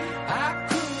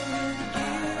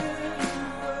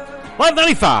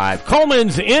595,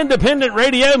 Coleman's Independent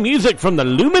Radio, music from the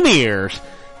Lumineers.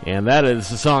 And that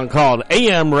is a song called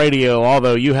AM Radio,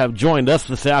 although you have joined us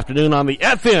this afternoon on the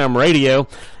FM radio.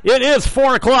 It is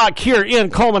 4 o'clock here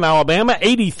in Coleman, Alabama,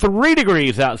 83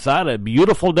 degrees outside, a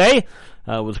beautiful day.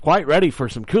 Was quite ready for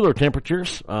some cooler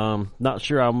temperatures. Not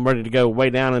sure I'm ready to go way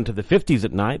down into the 50s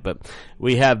at night, but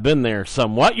we have been there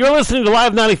somewhat. You're listening to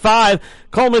Live 95,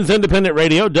 Coleman's Independent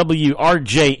Radio, WRJMLP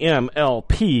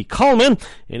Coleman.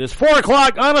 It is 4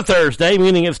 o'clock on a Thursday,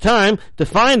 meaning it's time to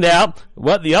find out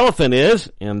what the elephant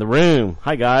is in the room.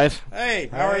 Hi, guys. Hey,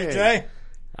 how are you, Jay?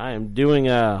 I am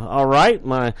doing all right.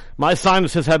 My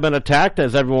sinuses have been attacked,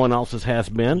 as everyone else's has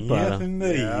been. Yes,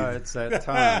 indeed. Yeah, it's that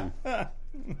time.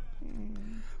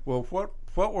 Well,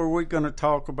 what were we going to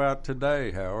talk about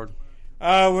today, Howard?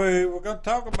 We're going to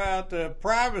talk about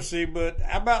privacy, but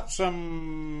how about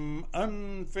some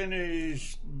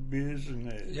unfinished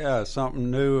business? Yeah, something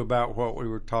new about what we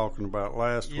were talking about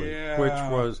last week, which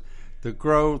was the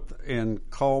growth in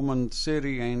Coleman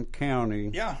City and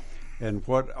County. Yeah. And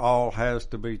what all has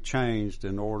to be changed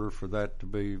in order for that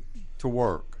to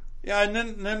work. Yeah, and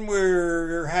then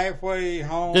we're halfway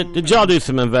home. Did y'all do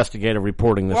some investigative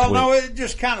reporting this week? Well, no, it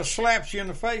just kind of slaps you in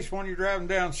the face when you're driving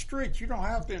down the street. You don't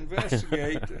have to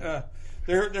investigate.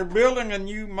 They're building a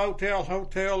new motel,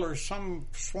 hotel, or some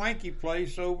swanky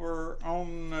place over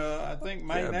on, I think,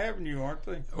 Main Avenue, aren't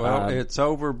they? Well, it's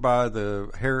over by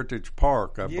the Heritage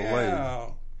Park, I believe. Yeah.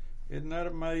 Isn't that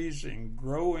amazing?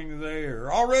 Growing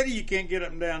there. Already you can't get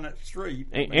up and down that street.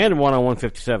 And one on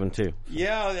 157, too.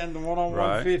 Yeah, and the one on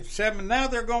 157. Now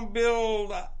they're going to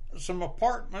build some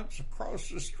apartments across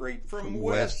the street from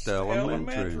West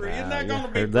Elementary. Isn't that going to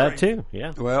be heard great? That, too,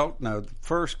 yeah. Well, now, the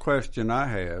first question I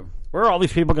have. Where are all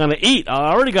these people going to eat?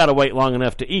 I already got to wait long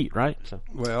enough to eat, right? So.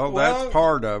 Well, that's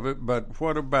part of it, but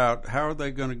what about how are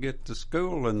they going to get to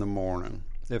school in the morning?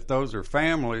 If those are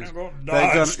families,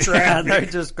 they're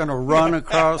just going to run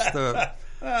across the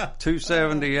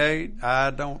 278.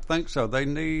 I don't think so. They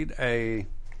need a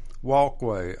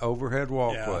walkway, overhead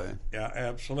walkway. Yeah,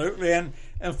 absolutely. And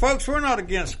folks, we're not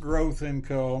against growth in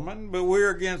Coleman, but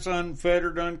we're against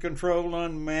unfettered, uncontrolled,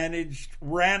 unmanaged,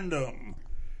 random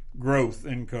growth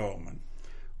in Coleman.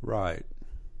 Right.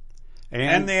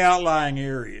 And the outlying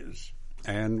areas.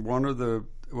 And one of the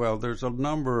there's a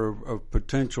number of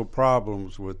potential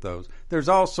problems with those. There's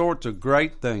all sorts of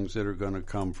great things that are going to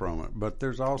come from it, but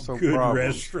there's also good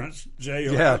problems. Restaurants,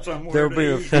 jail, somewhere. There'll be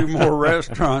a few more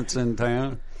restaurants in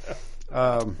town.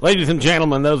 Ladies and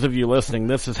gentlemen, those of you listening,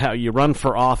 this is how you run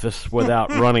for office without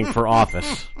running for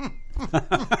office.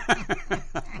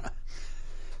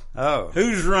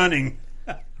 Who's running?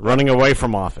 Running away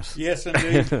from office. Yes,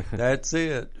 indeed. That's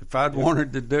it. If I'd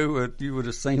wanted to do it, you would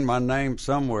have seen my name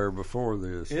somewhere before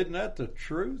this. Isn't that the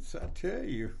truth? I tell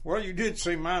you. Well, you did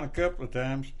see mine a couple of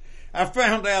times. I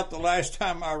found out the last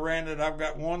time I ran it, I've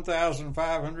got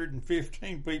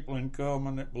 1,515 people in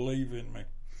Coleman that believe in me.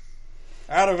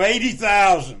 Out of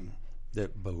 80,000.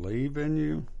 That believe in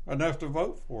you? Enough to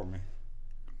vote for me.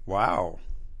 Wow.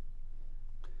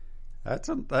 That's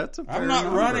a I'm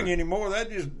not running anymore.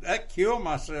 That killed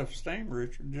my self-esteem,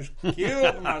 Richard. Just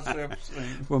killed my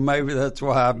self-esteem. Well, maybe that's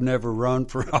why I've never run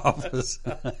for office.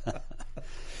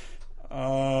 But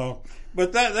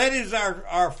that is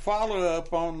our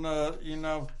follow-up on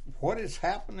what is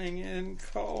happening in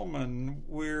Coleman.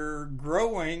 We're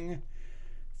growing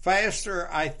faster,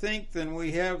 I think, than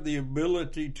we have the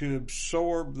ability to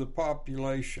absorb the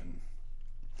population.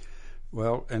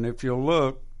 Well, and if you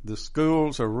look, the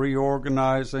schools are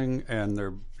reorganizing, and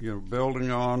they're building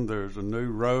on. There's a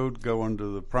new road going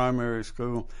to the primary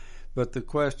school. But the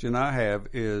question I have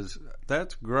is,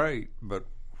 that's great, but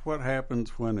what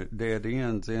happens when it dead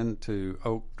ends into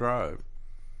Oak Drive?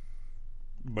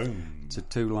 Boom. It's a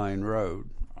 2-lane road.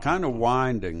 Kind of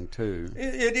winding, too.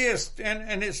 It is,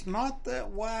 and it's not that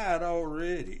wide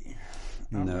already.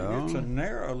 I mean, it's a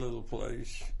narrow little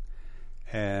place.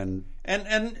 And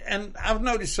I've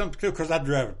noticed something too, because I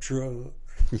drive a truck.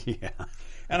 Yeah.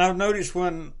 And I've noticed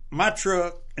when my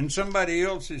truck and somebody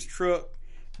else's truck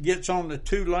gets on the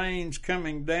 2 lanes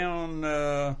coming down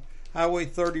Highway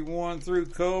 31 through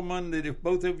Coleman, that if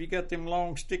both of you got them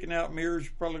long sticking out mirrors,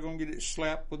 you're probably going to get it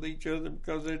slapped with each other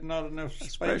because there's not enough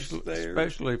space there.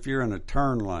 Especially if you're in a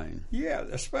turn lane. Yeah,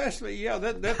 especially,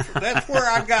 that's where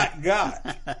I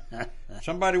got.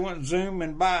 Somebody went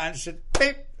zooming by and said,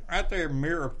 beep. Right there,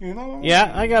 mirror.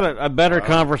 Yeah, I got a better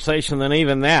conversation than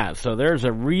even that. So there's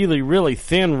a really, really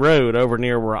thin road over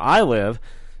near where I live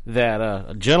that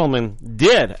a gentleman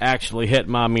did actually hit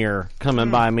my mirror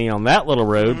coming by me on that little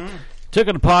road. Took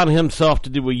it upon himself to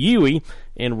do a U-ey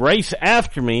and race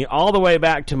after me all the way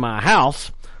back to my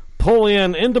house, pull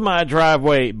into my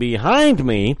driveway behind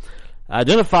me,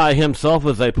 identify himself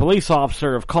as a police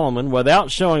officer of Coleman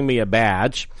without showing me a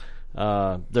badge.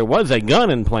 There was a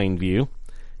gun in plain view,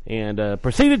 and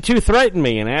proceeded to threaten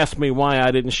me and ask me why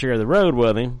I didn't share the road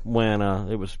with him when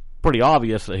it was pretty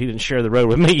obvious that he didn't share the road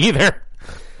with me either.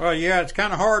 Well, yeah, it's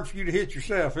kind of hard for you to hit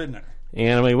yourself, isn't it?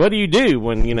 And I mean, what do you do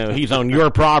when he's on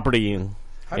your property? And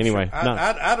anyway,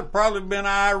 I'd have probably been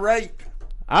irate.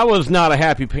 I was not a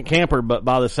happy camper, but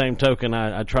by the same token,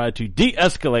 I tried to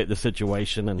de-escalate the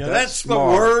situation. And that's the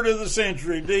word of the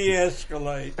century: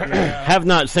 de-escalate. Yeah. Have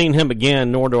not seen him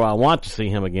again, nor do I want to see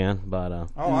him again. But I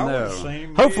would have seen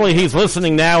him. Hopefully, he's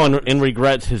listening now and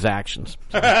regrets his actions.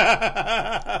 So.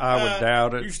 I would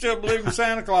doubt it. You still believe in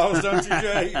Santa Claus, don't you,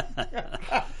 Jay?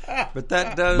 But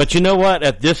that does. But you know what?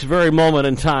 At this very moment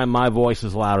in time, my voice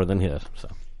is louder than his. So.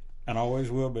 And always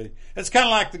will be. It's kind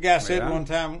of like the guy said one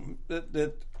time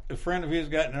that a friend of his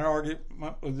got in an argument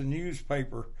with the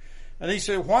newspaper, and he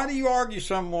said, "Why do you argue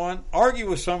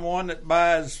with someone that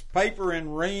buys paper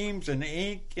in reams and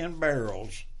ink in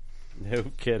barrels?" No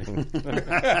kidding.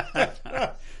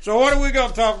 So what are we going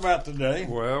to talk about today?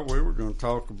 Well, we were going to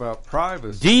talk about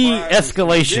privacy.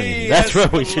 De-escalation. That's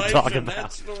what we should talk about.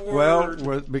 That's the word.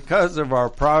 Well, because of our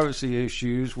privacy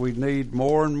issues, we need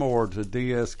more and more to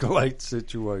de-escalate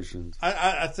situations.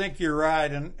 I think you're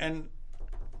right, and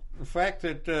the fact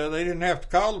that they didn't have to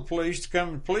call the police to come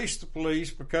and police the police,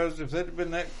 because if that had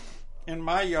been that in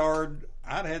my yard,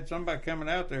 I'd had somebody coming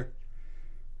out there.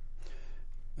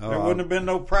 There wouldn't have been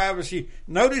no privacy.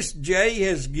 Notice Jay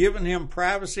has given him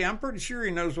privacy. I'm pretty sure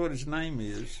he knows what his name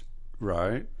is.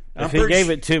 Right. If he gave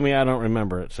it to me, I don't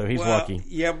remember it, so he's lucky.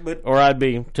 Yeah, but or I'd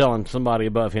be telling somebody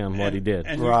above him what he did.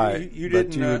 And right. You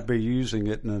didn't, but you would be using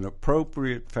it in an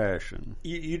appropriate fashion.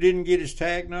 You didn't get his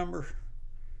tag number?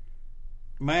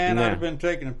 Man, No. I'd have been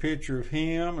taking a picture of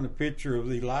him and a picture of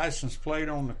the license plate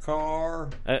on the car.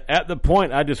 At the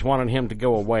point, I just wanted him to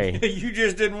go away. You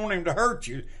just didn't want him to hurt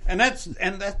you, and that's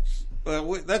not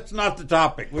the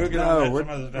topic. We'll get on that some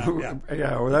other time.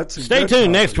 Yeah, well, that's Stay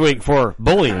tuned next week for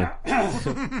bullying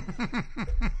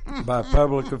by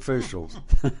public officials.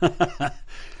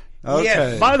 Okay.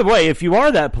 Yes. By the way, if you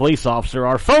are that police officer,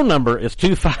 our phone number is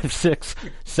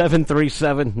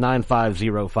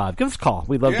 256-737-9505. Give us a call.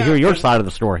 We'd love to hear your side of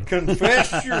the story.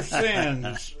 Confess your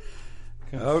sins.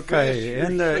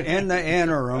 In the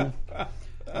interim,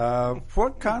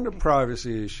 what kind of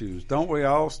privacy issues? Don't we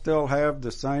all still have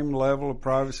the same level of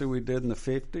privacy we did in the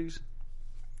 50s?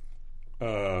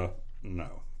 No.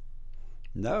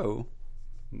 No.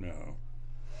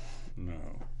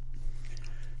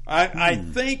 I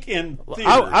think in theory,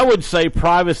 I would say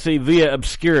privacy via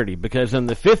obscurity, because in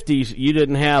the 50s, you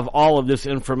didn't have all of this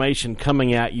information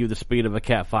coming at you the speed of a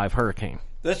Cat 5 hurricane.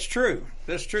 That's true.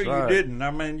 Right. You didn't.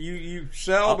 I mean, you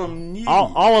seldom knew.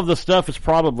 All of the stuff is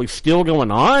probably still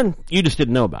going on. You just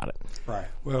didn't know about it. Right.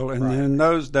 Well, and in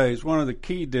those days, one of the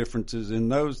key differences in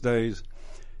those days,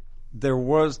 there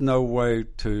was no way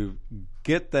to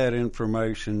get that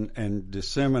information and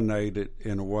disseminate it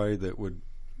in a way that would,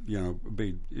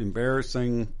 be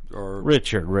embarrassing or...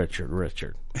 Richard.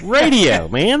 Radio,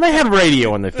 man. They had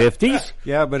radio in the 50s.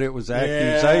 Yeah, but it was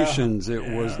accusations. It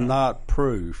was not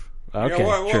proof. Okay,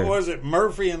 what was it?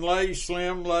 Murphy and Lay,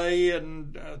 Slim Lay,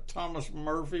 and Thomas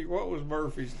Murphy. What was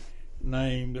Murphy's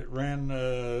name that ran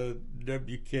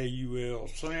WKUL?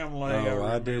 Slim Lay,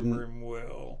 I remember him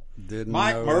well.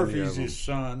 Mike Murphy's his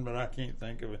son, but I can't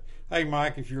think of it. Hey,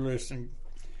 Mike, if you're listening.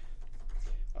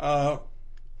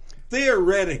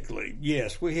 Theoretically,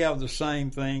 yes, we have the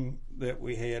same thing that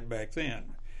we had back then.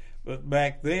 But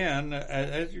back then,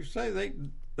 as you say,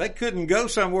 they couldn't go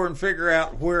somewhere and figure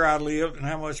out where I lived and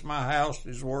how much my house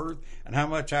is worth and how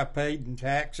much I paid in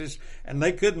taxes. And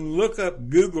they couldn't look up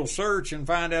Google search and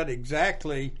find out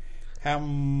exactly how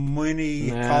many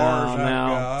cars I've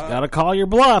got. Got to call your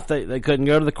bluff. They couldn't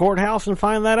go to the courthouse and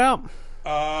find that out.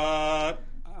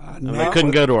 They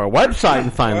couldn't go to our website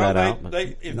and find that out.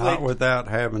 Not without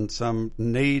having some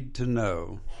need to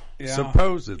know. Yeah.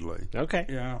 Supposedly. Okay.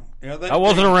 Yeah. I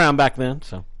wasn't around back then,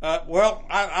 so. Well,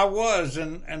 I was,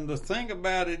 and the thing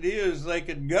about it is they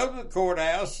could go to the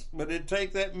courthouse, but it'd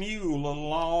take that mule a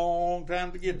long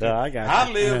time to get there. I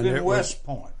lived in West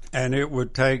Point. And it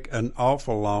would take an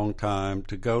awful long time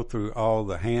to go through all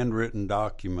the handwritten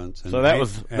documents. And so that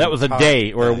was a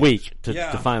day or a week to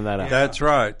find that out. That's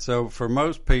right. So for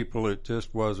most people, it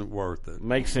just wasn't worth it.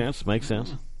 Makes sense.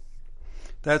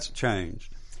 That's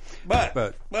changed. But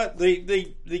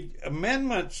the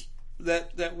amendments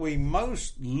that we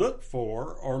most look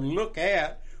for or look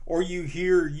at or you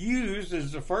hear used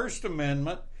is the First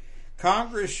Amendment.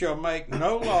 Congress shall make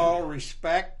no law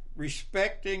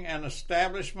respecting an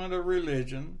establishment of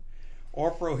religion,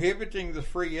 or prohibiting the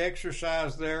free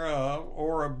exercise thereof,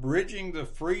 or abridging the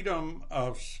freedom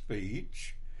of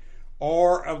speech,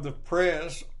 or of the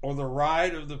press, or the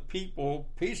right of the people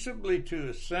peaceably to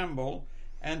assemble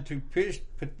and to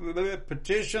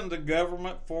petition the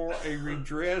government for a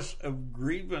redress of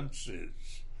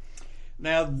grievances.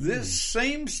 Now, this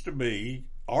seems to be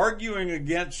arguing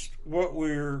against what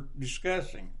we're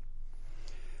discussing.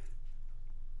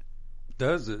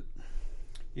 Does it?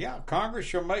 Yeah, Congress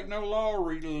shall make no law,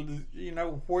 where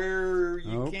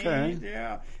you can't.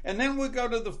 Yeah. And then we go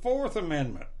to the Fourth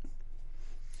Amendment.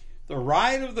 The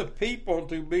right of the people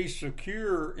to be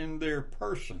secure in their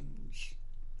persons.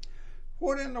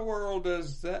 What in the world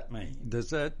does that mean?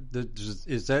 Does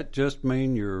that just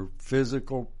mean your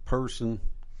physical person,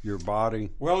 your body?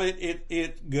 Well,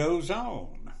 it goes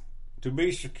on. To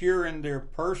be secure in their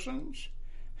persons,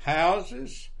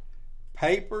 houses,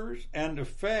 papers, and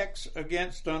effects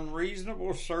against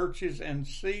unreasonable searches and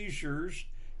seizures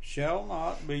shall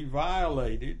not be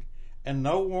violated, and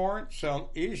no warrant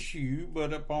shall issue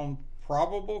but upon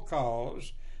probable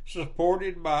cause,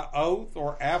 supported by oath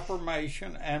or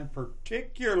affirmation, and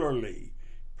particularly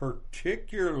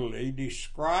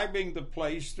describing the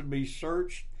place to be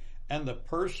searched and the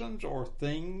persons or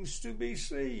things to be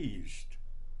seized.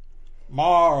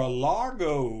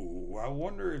 Mar-a-Lago. I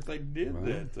wonder if they did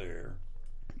that there.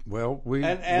 Well, we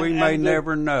may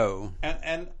never know.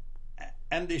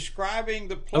 And describing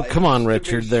the place. Oh, come on,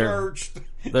 Richard. They're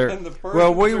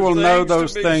well, we will know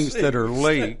those things that are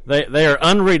leaked. They are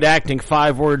unredacting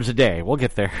 5 words a day. We'll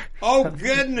get there. Oh,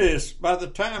 goodness. By the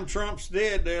time Trump's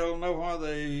dead, they'll know why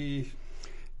they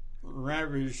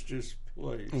ravaged his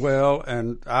place. Well,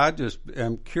 and I just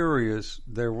am curious.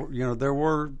 There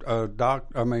were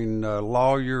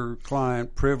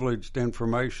lawyer-client privileged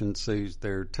information seized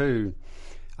there too.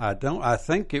 I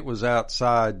think it was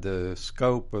outside the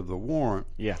scope of the warrant.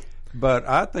 Yeah. But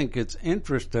I think it's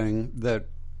interesting that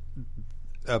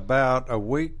about a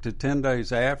week to 10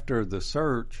 days after the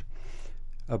search,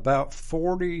 about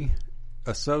 40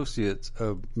 associates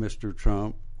of Mr.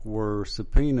 Trump were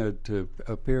subpoenaed to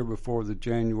appear before the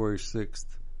January 6th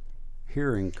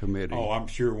hearing committee. Oh, I'm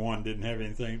sure one didn't have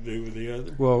anything to do with the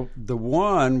other. Well, the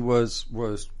one was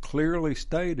clearly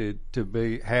stated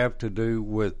to have to do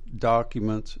with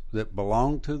documents that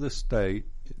belong to the state,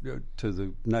 to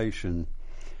the nation,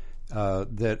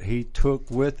 that he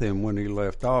took with him when he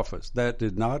left office. That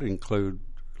did not include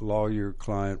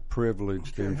lawyer-client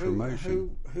privileged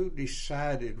information. Who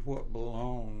decided what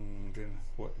belonged and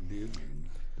what didn't?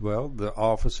 Well, the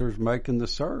officers making the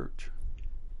search.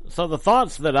 So the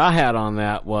thoughts that I had on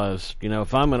that was,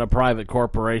 if I'm in a private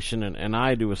corporation and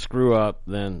I do a screw up,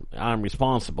 then I'm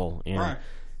responsible. And right.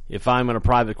 If I'm in a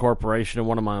private corporation and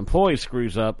one of my employees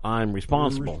screws up, I'm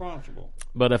responsible. You're responsible.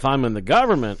 But if I'm in the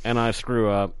government and I screw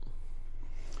up,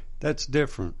 that's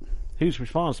different. Who's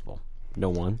responsible? No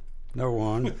one. No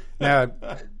one. Now,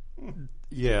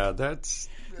 yeah, that's...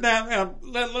 Now,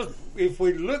 look, if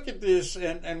we look at this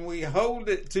and we hold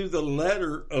it to the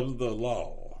letter of the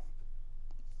law,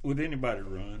 would anybody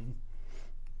run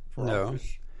for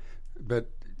office? But,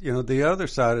 the other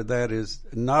side of that is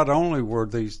not only were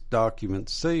these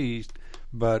documents seized,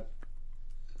 but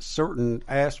certain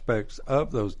aspects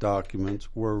of those documents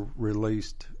were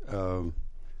released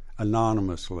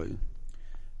anonymously.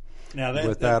 Now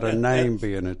without a name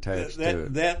being attached to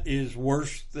it. That is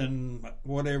worse than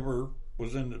whatever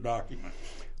was in the document.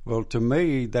 Well, to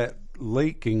me, that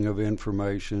leaking of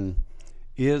information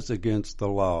is against the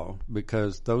law,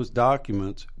 because those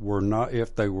documents were not,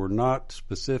 if they were not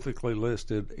specifically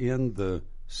listed in the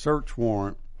search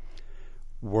warrant,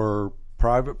 were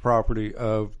private property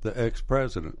of the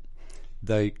ex-president.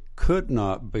 They could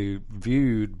not be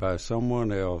viewed by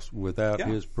someone else without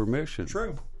his permission.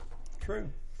 True.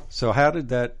 So how did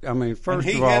that, first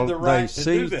of all, they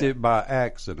seized it by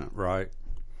accident, right?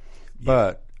 Yeah.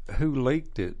 But who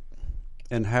leaked it?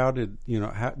 And how did,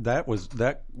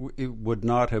 it would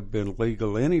not have been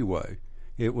legal anyway.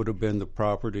 It would have been the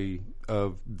property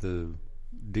of the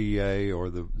DA or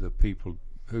the people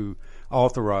who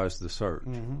authorized the search.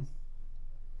 Mm-hmm.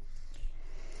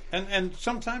 And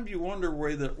sometimes you wonder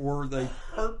were they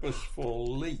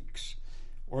purposeful leaks?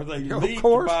 Or they leaked of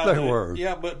course by they were.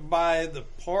 Yeah, but by the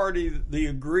party, the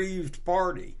aggrieved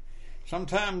party.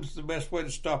 Sometimes the best way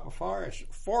to stop a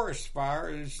forest fire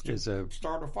is to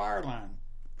start a fire line.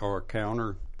 Or a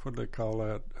counter, what do they call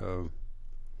that?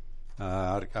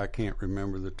 I can't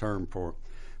remember the term for it.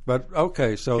 But,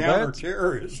 okay, so that's...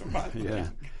 Counterterrorism, I think. Yeah.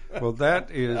 Well, that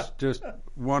is just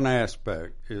one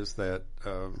aspect, is that...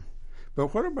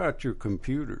 but what about your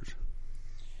computers?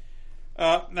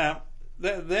 Now,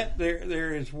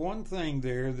 there is one thing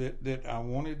there that I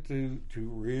wanted to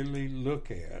really look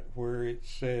at, where it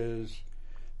says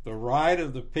the right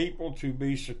of the people to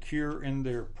be secure in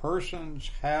their persons,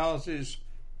 houses,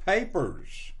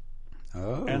 papers,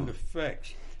 and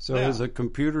effects. So now, is a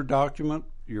computer document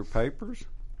your papers?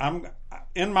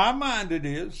 In my mind, it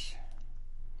is.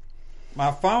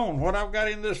 My phone, what I've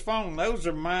got in this phone, those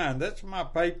are mine. That's my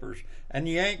papers, and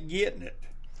you ain't getting it.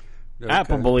 Okay.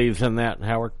 Apple believes in that,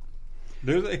 Howard.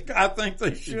 Do they? I think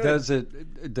they should.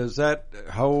 Does that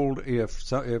hold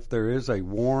if there is a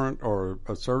warrant or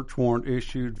a search warrant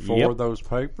issued for those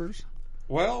papers?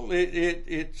 Well,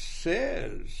 it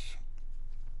says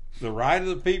the right of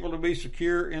the people to be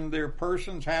secure in their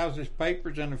persons, houses,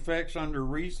 papers, and effects under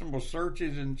reasonable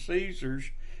searches and seizures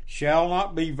shall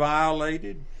not be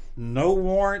violated. No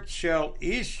warrant shall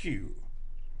issue,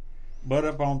 but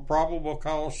upon probable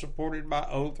cause supported by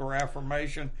oath or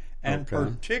affirmation, and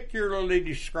particularly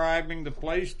describing the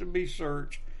place to be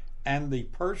searched and the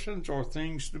persons or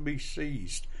things to be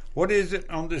seized. What is it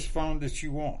on this phone that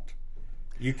you want?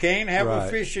 You can't have a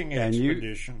fishing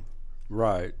expedition.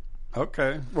 Right.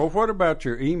 Okay. Well, what about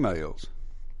your emails?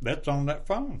 That's on that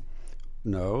phone.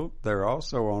 No, they're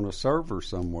also on a server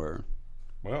somewhere.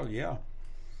 Well, yeah.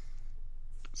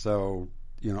 So,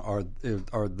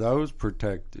 are those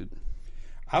protected?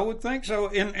 I would think so.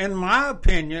 In my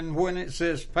opinion, when it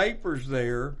says papers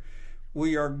there,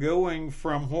 we are going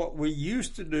from what we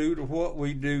used to do to what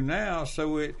we do now.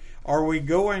 So are we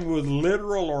going with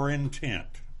literal or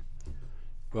intent?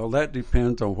 Well, that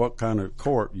depends on what kind of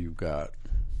court you've got.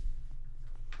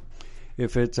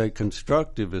 If it's a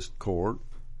constructivist court,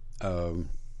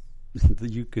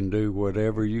 you can do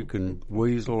whatever you can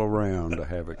weasel around to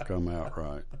have it come out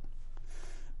right.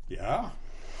 Yeah.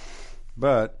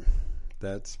 But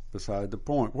that's beside the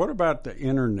point. What about the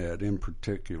internet in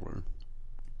particular?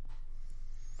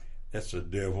 That's a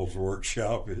devil's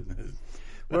workshop, isn't it?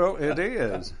 Well, it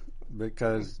is,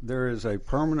 because there is a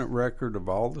permanent record of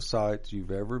all the sites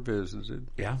you've ever visited.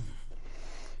 Yeah.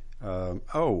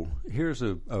 Here's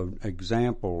an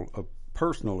example, a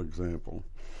personal example.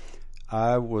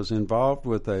 I was involved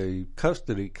with a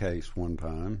custody case one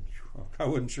time. I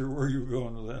wasn't sure where you were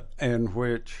going with that. In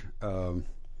which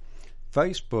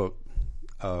Facebook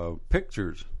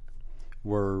pictures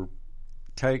were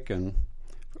taken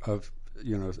of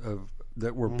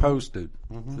that were posted.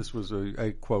 Mm-hmm. This was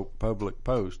a quote public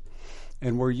post,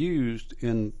 and were used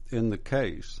in the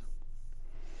case.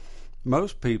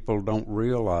 Most people don't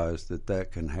realize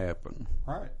that can happen.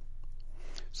 Right.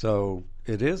 So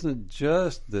it isn't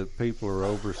just that people are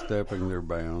overstepping their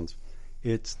bounds;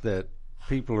 it's that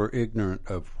people are ignorant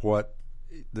of what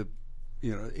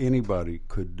anybody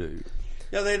could do.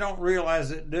 Yeah, they don't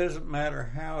realize it doesn't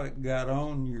matter how it got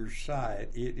on your site;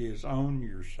 it is on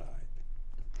your site.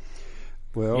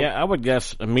 Well, yeah, I would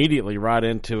guess immediately right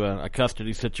into a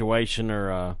custody situation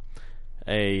or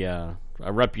a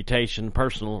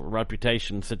personal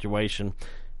reputation situation.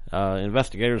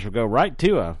 Investigators would go right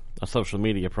to a social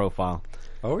media profile.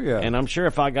 Oh, yeah. And I'm sure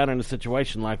if I got in a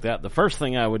situation like that, the first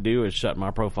thing I would do is shut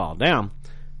my profile down.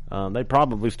 They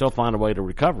probably still find a way to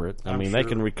recover it. I mean, sure. They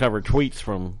can recover tweets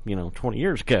from 20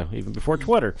 years ago, even before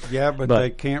Twitter. Yeah, but they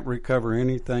can't recover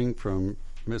anything from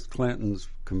Miss Clinton's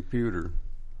computer.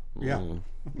 Yeah.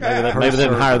 Maybe they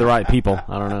didn't hire the right people.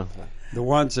 I don't know. The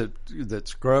ones that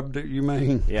scrubbed it, you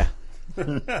mean? Yeah.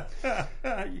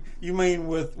 You mean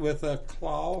with a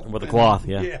cloth? With a cloth,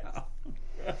 yeah. Yeah.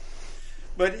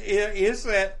 But is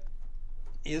that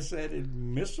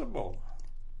admissible?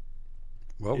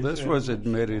 Well, this was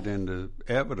admitted into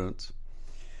evidence.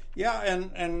 Yeah,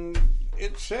 and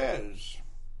it says,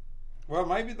 well,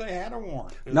 maybe they had a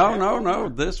warrant. No.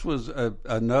 This was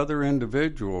another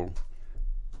individual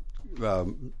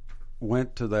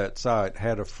went to that site,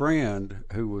 had a friend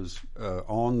who was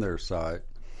on their site,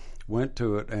 went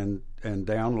to it and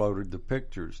downloaded the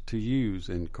pictures to use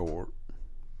in court.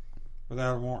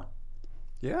 Without a warrant?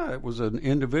 Yeah, it was an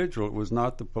individual. It was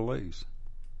not the police.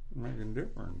 Making a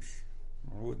difference,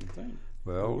 I wouldn't think.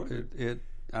 Well,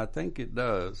 I think it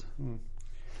does.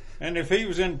 And if he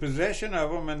was in possession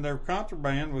of them and they're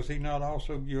contraband, was he not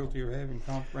also guilty of having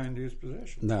contraband in his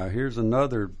possession? Now, here's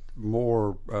another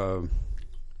more,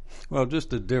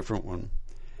 just a different one.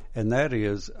 And that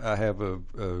is, I have a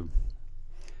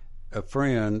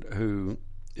friend who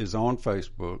is on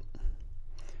Facebook,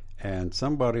 and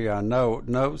somebody I know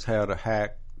knows how to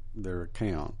hack their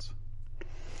accounts.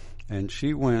 And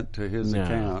she went to his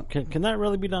account. Can that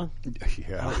really be done?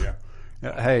 Yeah. Oh, yeah.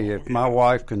 Hey, if my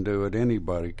wife can do it,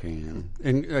 anybody can,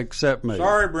 except me.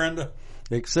 Sorry, Brenda.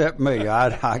 Except me,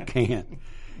 I can't.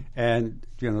 And,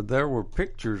 there were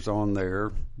pictures on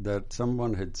there that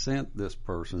someone had sent this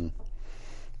person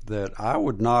that I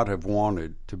would not have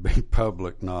wanted to be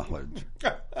public knowledge.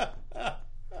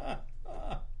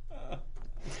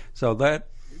 So that,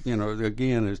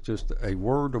 again, is just a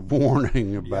word of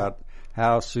warning about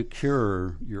how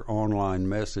secure your online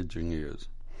messaging is.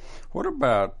 What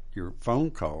about your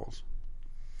phone calls?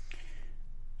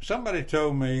 Somebody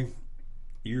told me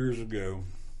years ago,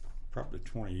 probably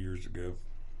 20 years ago,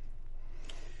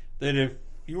 that if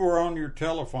you were on your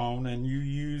telephone and you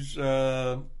use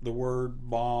the word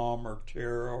bomb or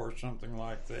terror or something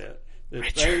like that,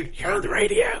 Richard, you're on the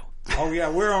radio. Oh yeah,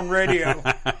 we're on radio.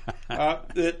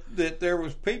 That there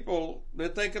was people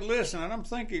that they could listen, and I'm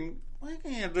thinking, we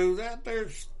can't do that.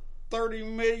 There's 30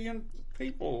 million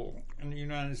people in the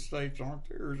United States, aren't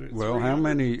there? Or is it well, how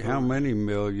many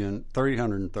million?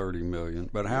 330 million.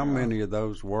 But how many of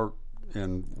those work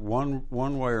in one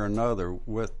way or another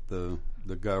with the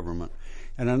government?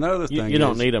 And another thing, you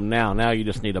don't need them now. Now you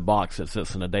just need a box that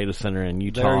sits in a data center in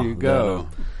Utah. There you go.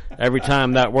 Every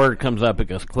time that word comes up, it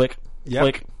goes click,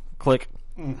 click, click,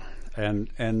 and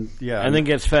and then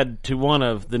gets fed to one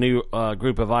of the new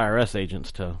group of IRS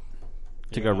agents to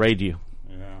go raid you.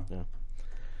 Yeah.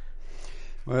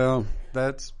 Well,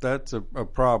 that's a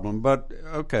problem. But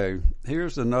okay,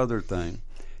 here's another thing: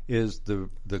 is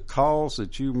the calls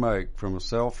that you make from a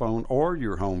cell phone or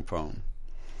your home phone,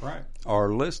 right,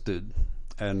 are listed.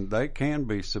 And they can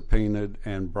be subpoenaed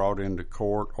and brought into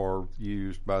court or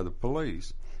used by the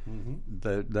police.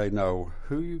 Mm-hmm. They know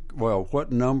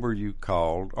what number you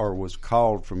called or was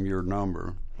called from your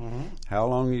number, how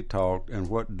long you talked, and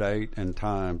what date and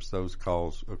times those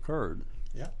calls occurred.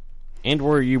 Yeah. And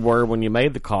where you were when you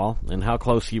made the call, and how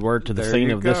close you were to the scene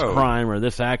of this crime or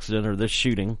this accident or this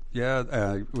shooting.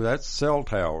 Yeah, that's cell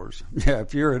towers. Yeah,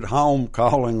 if you're at home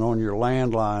calling on your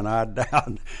landline, I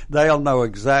doubt they'll know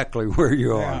exactly where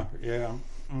you are. Yeah.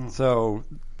 So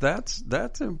that's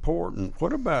important.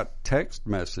 What about text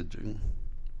messaging?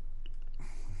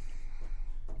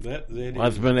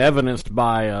 That's been evidenced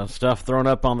by stuff thrown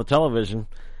up on the television.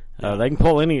 They can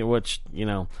pull any,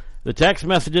 the text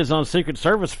messages on Secret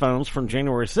Service phones from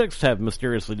January 6th have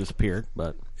mysteriously disappeared.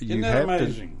 But isn't that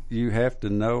amazing? You have to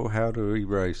know how to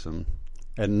erase them,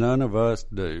 and none of us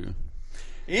do.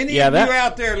 Any of you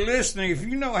out there listening, if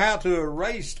you know how to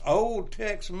erase old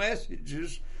text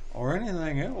messages or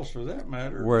anything else for that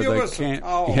matter, give us a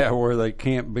call. Yeah, where they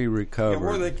can't be recovered. Yeah,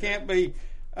 where they can't be.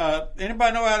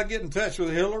 Anybody know how to get in touch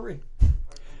with Hillary?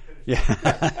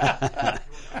 Yeah.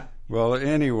 Well,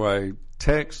 anyway,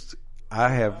 text. I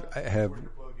have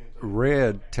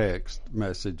read text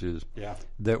messages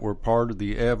that were part of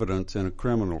the evidence in a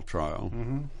criminal trial,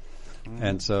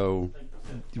 and so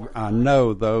I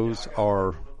know those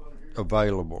are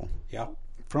available. Yeah.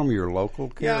 From your local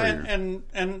carrier. Yeah,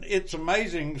 and it's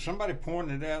amazing. Somebody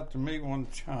pointed out to me one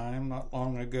time not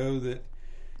long ago that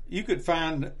you could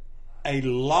find a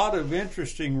lot of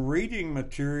interesting reading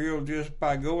material just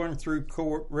by going through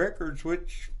court records,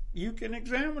 which you can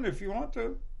examine if you want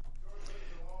to.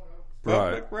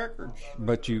 Public records.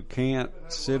 But you can't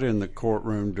sit in the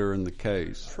courtroom during the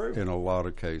case. True. In a lot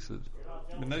of cases.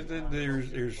 And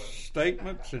there's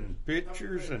statements and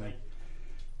pictures and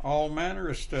all manner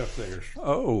of stuff there.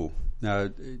 Oh, now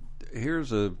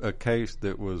here's a case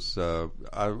that was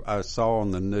I saw on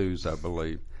the news, I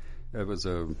believe. It was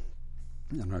and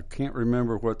I can't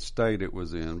remember what state it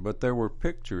was in, but there were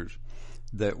pictures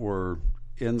that were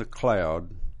in the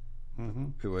cloud.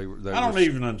 Mm-hmm. I don't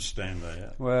even understand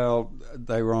that. Well,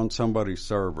 they were on somebody's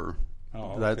server.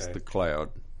 Oh, okay. That's the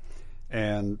cloud.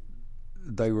 And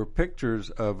they were pictures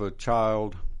of a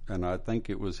child, and I think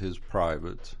it was his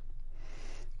privates.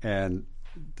 And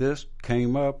this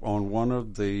came up on one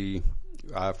of the,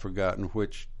 I've forgotten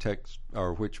which text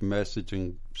or which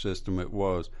messaging system it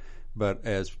was, but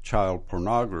as child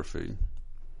pornography.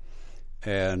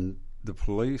 And the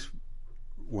police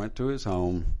went to his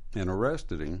home and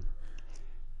arrested him.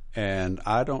 And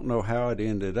I don't know how it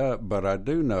ended up, but I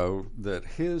do know that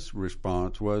his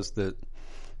response was that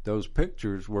those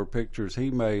pictures were pictures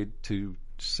he made to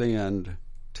send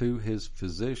to his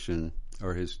physician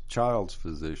or his child's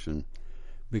physician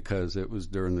because it was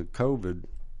during the COVID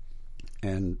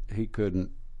and he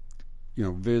couldn't,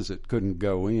 couldn't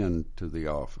go in to the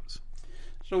office.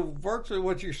 So virtually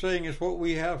what you're saying is what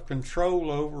we have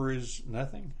control over is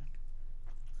nothing?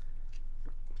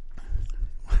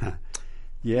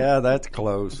 Yeah, that's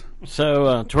close.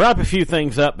 So to wrap a few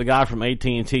things up, the guy from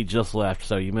AT&T just left,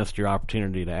 so you missed your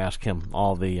opportunity to ask him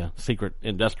all the secret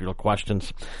industrial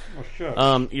questions.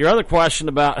 Your other question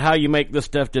about how you make this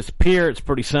stuff disappear, it's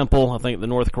pretty simple. I think the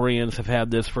North Koreans have had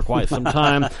this for quite some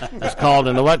time. It's called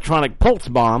an electronic pulse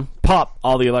bomb. Pop,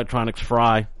 all the electronics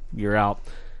fry, you're out.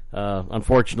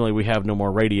 Unfortunately, we have no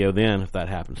more radio then if that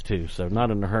happens too, so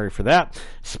not in a hurry for that.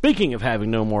 Speaking of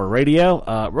having no more radio,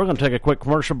 we're going to take a quick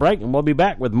commercial break, and we'll be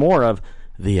back with more of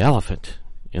The Elephant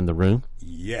in the Room.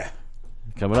 Yeah.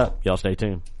 Coming up. Y'all stay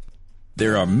tuned.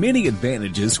 There are many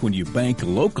advantages when you bank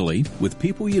locally with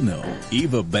people you know.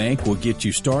 Eva Bank will get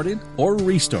you started or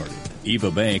restarted.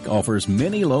 Eva Bank offers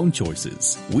many loan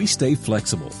choices. We stay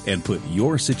flexible and put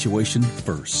your situation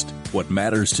first. What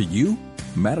matters to you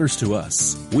matters to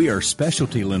us. We are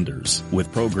specialty lenders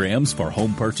with programs for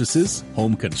home purchases,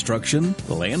 home construction,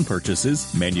 land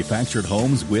purchases, manufactured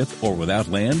homes with or without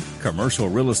land, commercial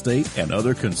real estate, and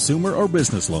other consumer or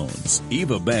business loans.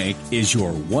 Eva Bank is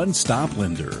your one-stop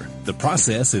lender. The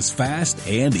process is fast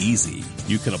and easy.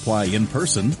 You can apply in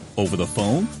person, over the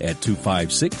phone at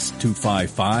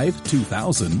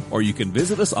 256-255-2000, or you can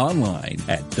visit us online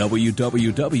at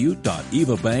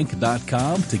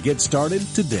www.evabank.com to get started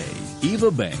today.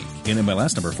 Eva Bank,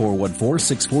 NMLS number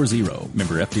 414640.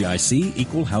 Member FDIC,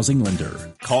 Equal Housing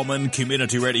Lender. Coleman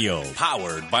Community Radio,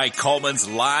 powered by Coleman's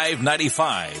Live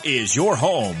 95, is your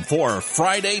home for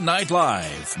Friday Night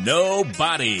Live.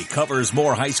 Nobody covers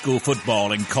more high school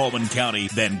football in Coleman County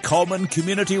than Coleman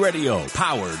Community Radio,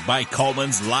 powered by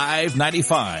Coleman's Live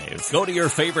 95. Go to your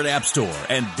favorite app store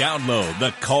and download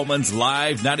the Coleman's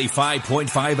Live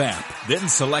 95.5 app. Then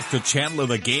select the channel of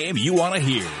the game you want to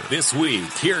hear. This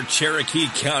week, hear Cherokee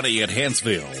County at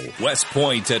Hanceville, West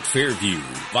Point at Fairview,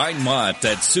 Vinemont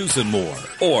at Susanmore,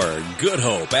 or Good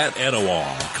Hope at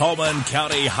Etowah. Coleman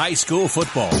County High School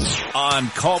football on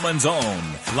Coleman's own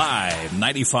Live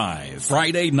 95.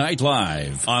 Friday Night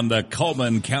Live on the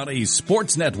Coleman County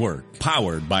Sports Network,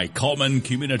 powered by Coleman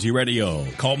Community Radio.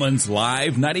 Coleman's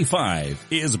Live 95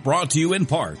 is brought to you in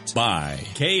part by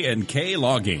K&K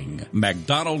Logging,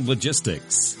 McDonald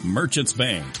Logistics, Merchants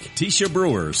Bank, Tisha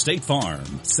Brewer State Farm,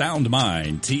 Sound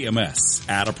Mind TMS,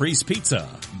 Attapriest Pizza,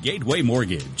 Gateway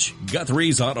Mortgage,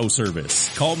 Guthrie's Auto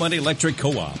Service, Coleman Electric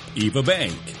Co-op, Eva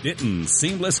Bank, Denton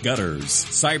Seamless Gutters,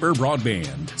 Cyber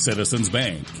Broadband, Citizens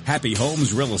Bank, Happy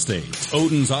Homes Real Estate,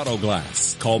 Odin's Auto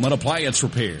Glass, Coleman Appliance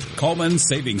Repair, Coleman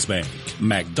Savings Bank,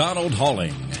 McDonald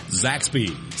Hauling,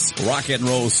 Zaxby's, Rock and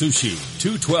Roll Sushi,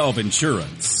 212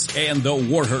 Insurance, and the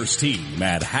Warhurst team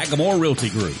at Hagamore Realty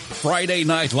Group. Friday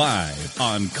Night Live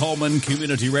on Coleman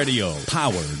Community Radio,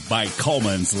 powered by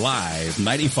Coleman's Live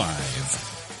 95.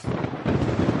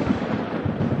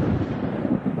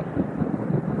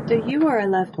 Do you or a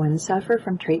loved one suffer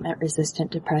from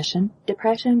treatment-resistant depression?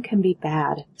 Depression can be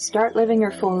bad. Start living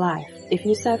your full life. If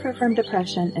you suffer from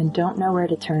depression and don't know where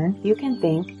to turn, you can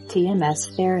think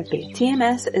TMS therapy.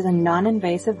 TMS is a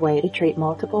non-invasive way to treat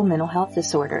multiple mental health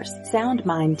disorders. Sound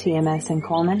Mind TMS in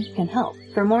Coleman can help.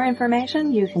 For more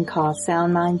information, you can call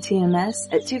Sound Mind TMS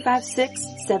at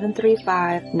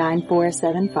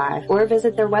 256-735-9475 or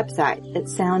visit their website at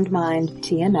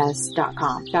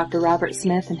soundmindtms.com. Dr. Robert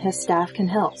Smith and his staff can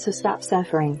help, so stop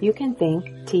suffering. You can think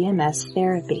TMS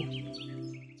therapy.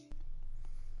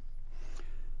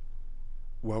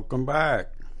 Welcome back.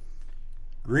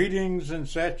 Greetings and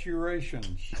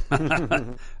saturations.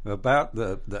 About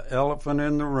the elephant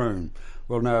in the room.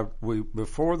 Well, now,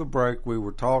 before the break, we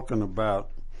were talking about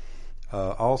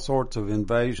all sorts of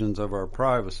invasions of our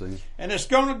privacy. And it's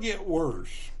going to get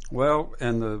worse. Well,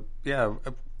 and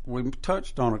we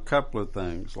touched on a couple of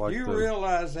things. Like you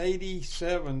realize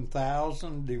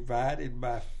 87,000 divided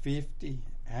by 50,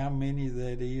 how many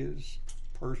that is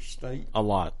per state? A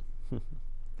lot.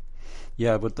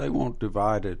 Yeah, but they won't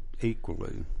divide it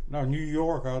equally. No, New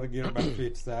York ought to get about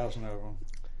 50,000 of them.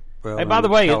 Well, hey, by the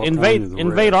way,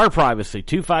 invade our privacy.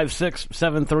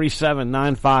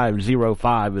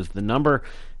 256-737-9505 is the number.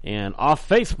 And off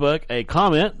Facebook, a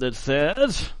comment that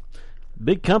says,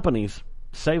 big companies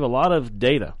save a lot of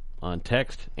data on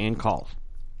text and calls.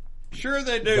 Sure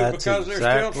they do, That's because they're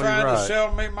exactly still trying right. to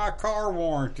sell me my car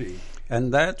warranty.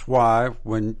 And that's why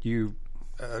when you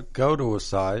go to a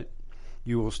site,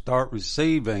 you will start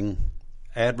receiving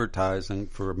advertising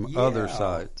from other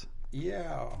sites.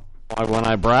 Yeah. When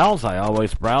I browse, I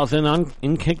always browse Hello,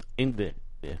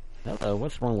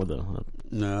 what's wrong with the?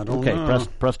 No, I don't know. Okay,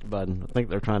 press the button. I think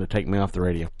they're trying to take me off the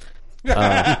radio.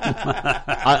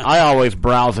 I always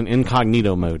browse in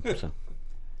incognito mode. So.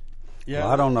 Yeah.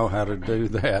 Well, I don't know how to do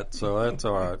that, so that's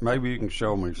all right. Maybe you can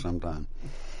show me sometime.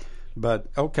 But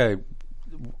okay,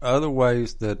 other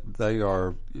ways that they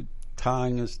are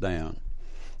tying us down.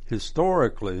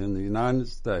 Historically, in the United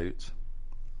States,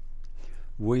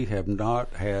 we have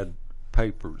not had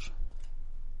papers,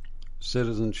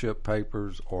 citizenship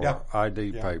papers or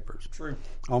ID papers. True.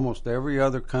 Almost every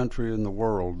other country in the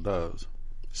world does.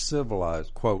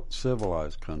 Civilized, quote,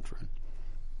 civilized country.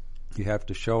 You have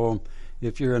to show them.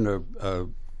 If you're in a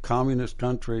communist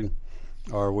country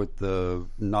or with the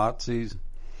Nazis,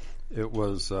 it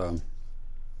was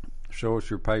show us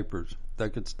your papers. They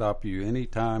could stop you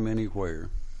anytime, anywhere.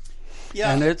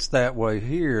 Yeah. And it's that way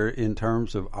here in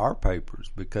terms of our papers,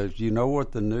 because you know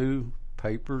what the new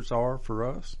papers are for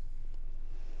us?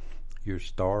 Your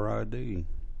Star ID.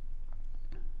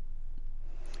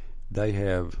 They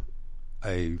have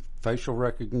a facial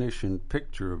recognition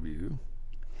picture of you,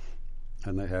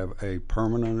 and they have a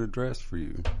permanent address for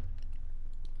you.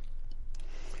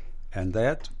 And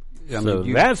that,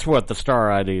 that's what the Star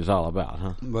ID is all about,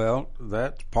 huh? Well,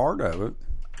 that's part of it,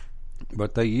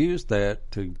 but they use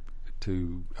that to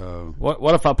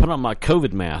what if I put on my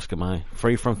COVID mask? Am I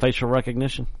free from facial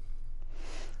recognition?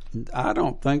 I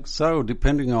don't think so,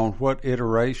 depending on what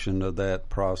iteration of that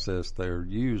process they're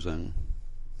using.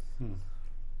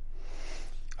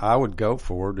 I would go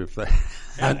for it if they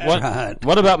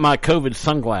what about my COVID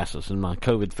sunglasses and my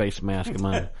COVID face mask and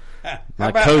my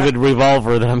COVID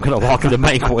revolver that I'm going to walk in the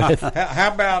bank with?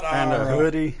 How about and our a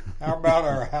hoodie? How about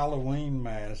our Halloween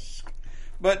mask?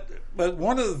 But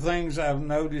one of the things I've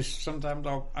noticed, sometimes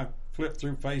I flip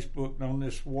through Facebook on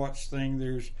this watch thing.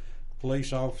 There's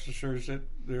police officers that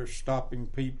they're stopping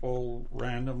people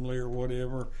randomly or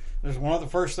whatever. That's one of the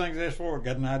first things they ask for.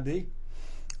 Got an ID?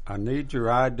 I need your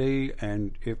ID,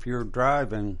 and if you're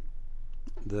driving,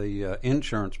 the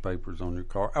insurance papers on your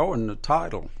car. Oh, and the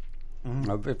title.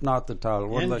 Mm-hmm. If not the title,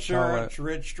 what do they call Insurance, that?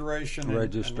 registration,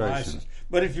 Registration. and license.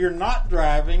 But if you're not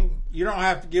driving, you don't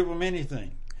have to give them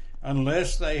anything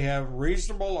unless they have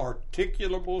reasonable,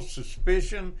 articulable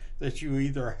suspicion that you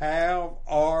either have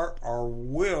or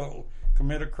will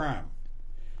commit a crime.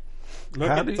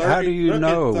 How do you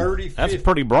know? 30, 50, that's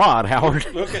pretty broad,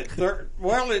 Howard. Look at 30.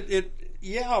 Well,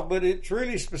 yeah, but it's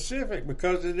really specific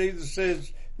because it either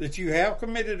says that you have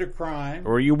committed a crime,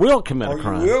 or you will commit a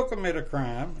crime. You will commit a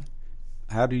crime.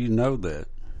 How do you know that?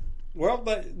 Well,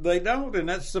 they don't, and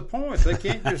that's the point. They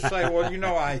can't just say,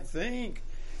 "Well, I think."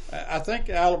 I think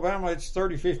Alabama it's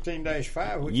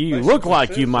 3015-5. You look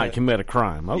like you might commit a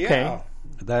crime. Okay,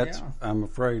 I'm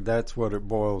afraid that's what it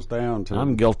boils down to.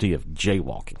 I'm guilty of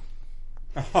jaywalking.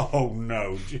 Oh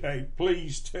no, Jay!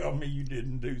 Please tell me you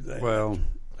didn't do that. Well,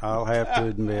 I'll have to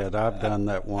admit I've done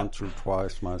that once or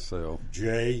twice myself.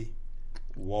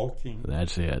 Jaywalking.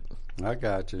 That's it. I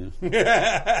got you.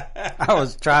 I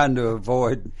was trying to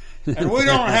avoid. And we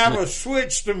don't have a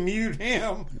switch to mute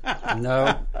him.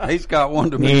 No, he's got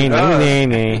one to mute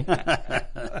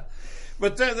us.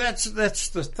 But that's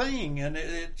the thing, and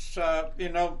it's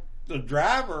the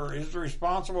driver is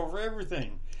responsible for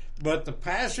everything, but the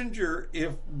passenger,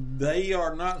 if they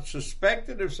are not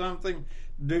suspected of something,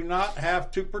 do not have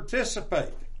to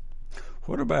participate.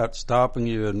 What about stopping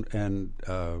you and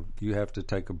you have to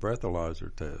take a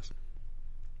breathalyzer test?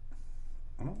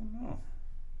 I don't know.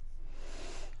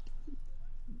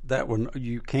 That one,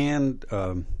 you can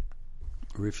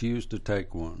refuse to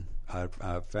take one.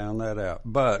 I found that out.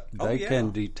 But they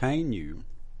can detain you.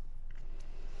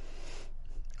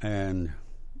 And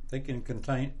they can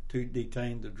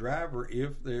detain the driver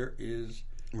if there is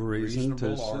reason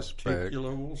to suspect,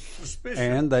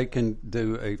 and they can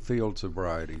do a field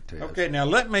sobriety test. Okay, now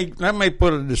let me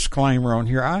put a disclaimer on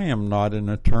here. I am not an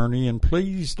attorney, and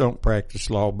please don't practice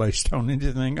law based on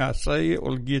anything I say. It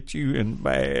will get you in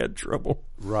bad trouble.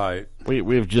 Right.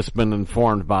 We've just been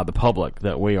informed by the public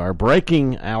that we are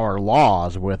breaking our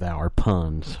laws with our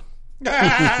puns.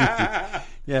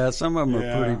 Yeah, some of them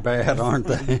are pretty bad, aren't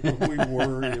they? We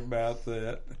worry about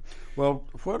that. Well,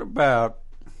 what about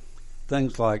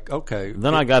things like,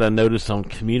 Then I got a notice on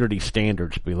community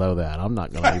standards below that. I'm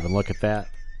not going to even look at that.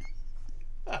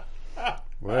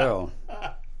 Well,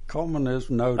 Coleman is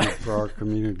noted for our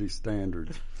community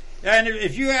standards. And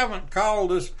if you haven't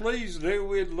called us, please do.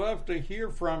 We'd love to hear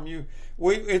from you.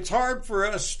 It's hard for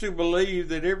us to believe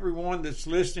that everyone that's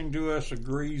listening to us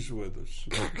agrees with us.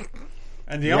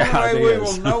 And the only way we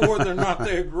will know whether or not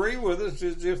they agree with us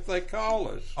is if they call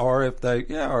us. Or if they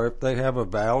have a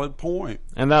valid point.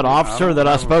 And that officer that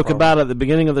I spoke about at the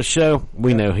beginning of the show,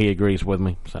 we know he agrees with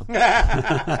me. So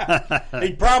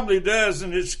he probably does,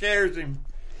 and it scares him.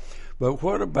 But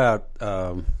what about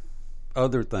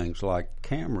other things like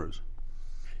cameras?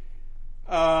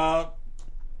 The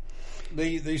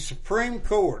Supreme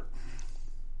Court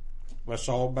Let's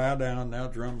all bow down now,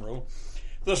 drum roll.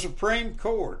 The Supreme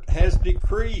Court has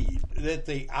decreed that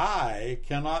the eye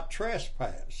cannot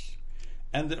trespass,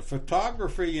 and that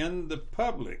photography in the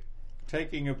public,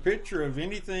 taking a picture of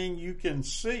anything you can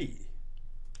see,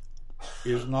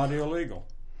 is not illegal.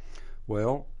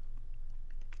 Well,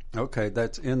 okay,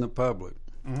 that's in the public.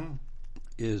 Mm-hmm.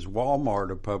 Is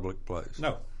Walmart a public place?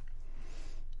 No.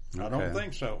 Okay. I don't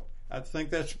think so. I think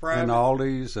that's private. And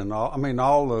Aldi's and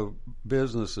all the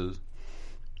businesses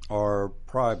are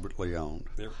privately owned.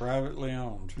 They're privately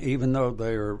owned. Even though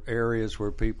they are areas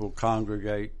where people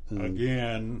congregate.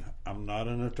 Again, I'm not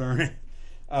an attorney.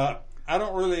 I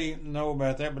don't really know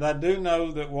about that, but I do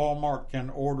know that Walmart can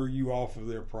order you off of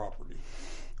their property.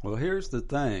 Well, here's the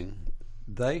thing.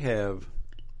 They have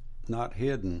not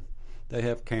hidden. They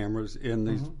have cameras in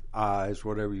these eyes,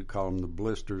 whatever you call them, the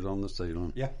blisters on the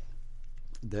ceiling. Yeah.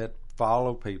 That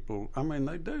follow people. I mean,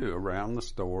 they do around the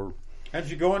store. As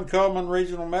you go in Coleman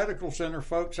Regional Medical Center,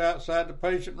 folks, outside the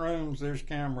patient rooms, there's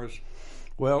cameras.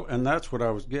 Well, and that's what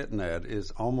I was getting at,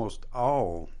 is almost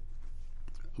all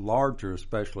larger,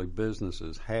 especially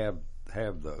businesses, have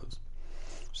those.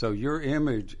 So your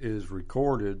image is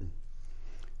recorded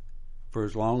for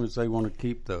as long as they want to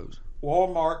keep those.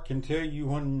 Walmart can tell you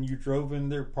when you drove in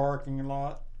their parking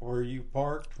lot, where you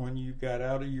parked, when you got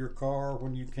out of your car,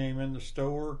 when you came in the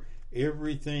store,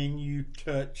 everything you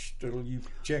touched till you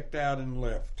checked out and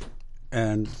left.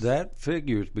 And that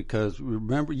figures because,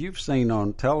 remember, you've seen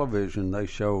on television, they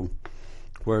show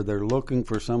where they're looking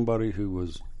for somebody who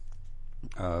was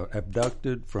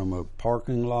abducted from a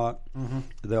parking lot. Mm-hmm.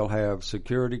 They'll have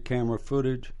security camera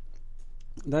footage.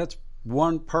 That's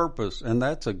one purpose, and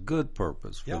that's a good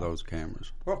purpose for those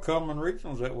cameras. Well, Coleman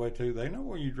Regional's that way too. They know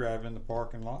when you drive in the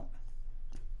parking lot.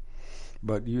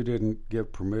 But you didn't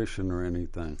give permission or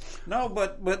anything. No,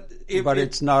 but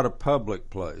it's not a public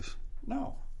place.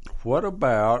 No. What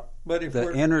about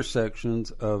the intersections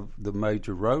of the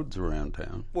major roads around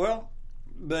town? Well,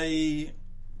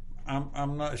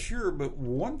 I'm not sure, but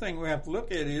one thing we have to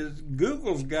look at is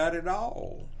Google's got it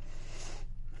all.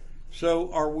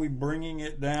 So are we bringing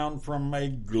it down from a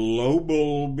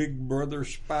global Big Brother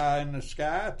spy in the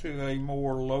sky to a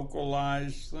more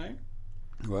localized thing?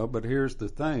 Well, but here's the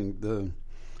thing. The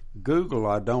Google,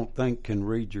 I don't think, can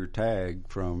read your tag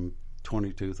from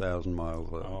 22,000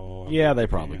 miles up. Oh, yeah, they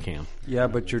probably can. Yeah,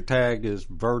 but your tag is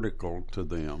vertical to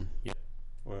them. Yeah.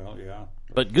 Well, yeah.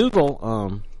 But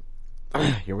Google,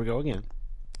 here we go again.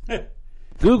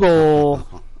 Google,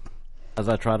 as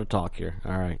I try to talk here.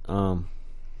 All right.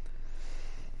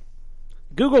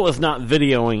 Google is not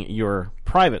videoing your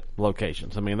private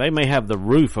locations. I mean, they may have the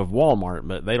roof of Walmart,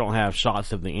 but they don't have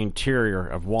shots of the interior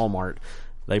of Walmart.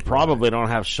 They probably don't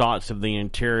have shots of the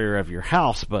interior of your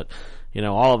house, but, you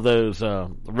know, all of those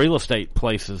real estate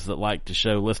places that like to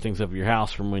show listings of your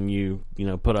house from when you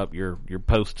put up your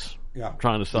posts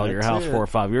trying to sell your house 4 or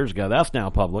 5 years ago, that's now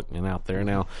public and out there.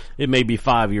 Now, it may be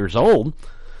 5 years old.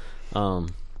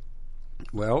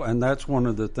 Well, and that's one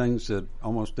of the things that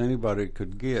almost anybody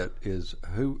could get is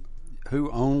who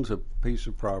owns a piece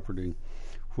of property,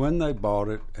 when they bought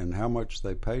it, and how much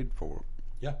they paid for it.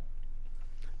 Yeah.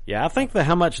 Yeah, I think that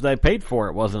how much they paid for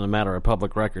it wasn't a matter of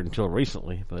public record until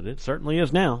recently, but it certainly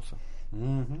is now. So.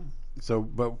 Mm-hmm. So,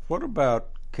 but what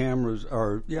about cameras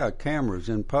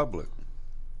in public,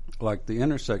 like the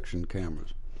intersection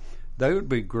cameras? They would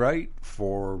be great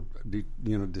for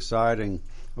deciding,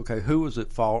 okay, who was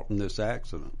at fault in this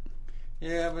accident.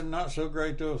 Yeah, but not so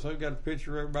great though if they've got a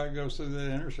picture of everybody goes through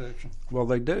that intersection. Well,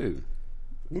 they do.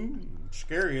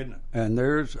 Scary, isn't it? And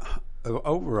there's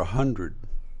over 100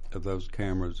 of those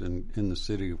cameras in the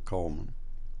city of Coleman.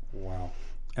 Wow.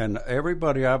 And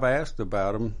everybody I've asked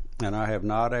about them, and I have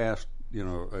not asked,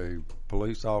 a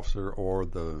police officer or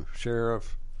the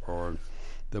sheriff or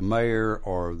the mayor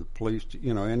or the police,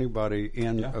 anybody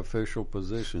in official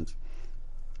positions.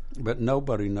 But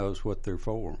nobody knows what they're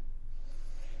for.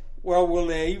 Well, will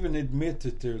they even admit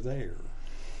that they're there?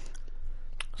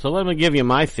 So let me give you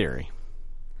my theory.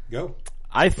 Go.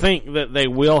 I think that they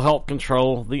will help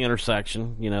control the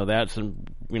intersection. That's a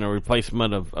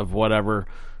replacement of whatever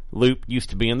loop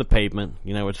used to be in the pavement.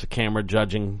 It's the camera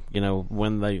judging,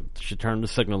 when they should turn the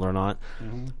signal or not.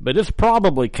 Mm-hmm. But it's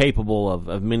probably capable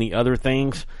of many other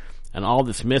things. And all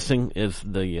that's missing is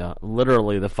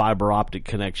literally the fiber optic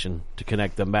connection to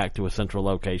connect them back to a central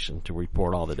location to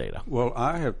report all the data. Well,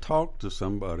 I have talked to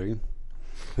somebody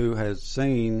who has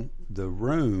seen the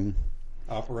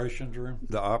operations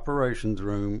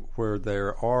room where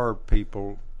there are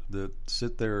people that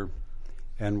sit there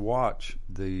and watch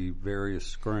the various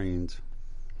screens.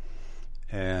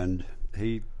 And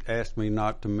he asked me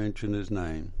not to mention his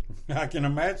name. I can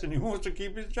imagine he wants to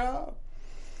keep his job.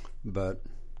 But,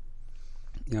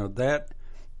 that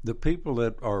the people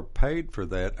that are paid for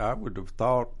that, I would have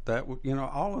thought that,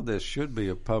 all of this should be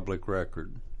a public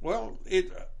record. Well,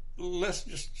 let's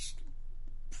just,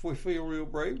 if we feel real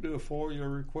brave, do a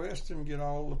FOIA request and get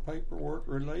all the paperwork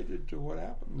related to what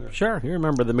happened there. Sure. You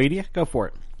remember the media? Go for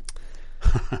it.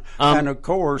 And, of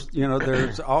course,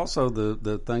 there's also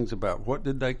the things about what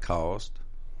did they cost?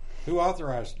 Who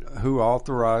authorized it? Who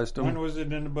authorized them? When was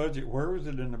it in the budget? Where was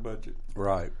it in the budget?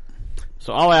 Right.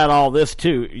 So I'll add all this,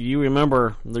 too. You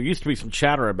remember there used to be some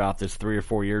chatter about this 3 or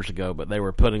 4 years ago, but they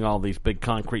were putting all these big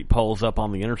concrete poles up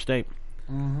on the interstate.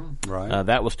 Mm-hmm. Right.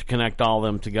 That was to connect all of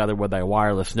them together with a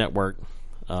wireless network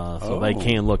so they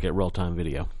can look at real-time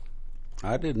video.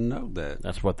 I didn't know that.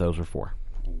 That's what those are for.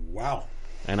 Wow.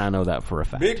 And I know that for a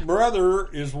fact. Big Brother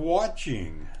is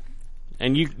watching.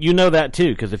 And you know that, too,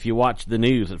 because if you watch the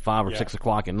news at 5 or 6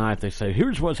 o'clock at night, they say,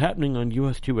 here's what's happening on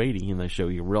US 280, and they show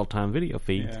you real-time video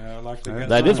feeds. Yeah, like they got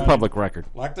that is public record.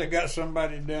 Like they got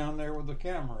somebody down there with the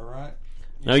camera, right?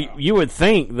 Now, you would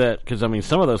think that, because,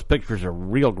 some of those pictures are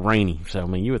real grainy. So,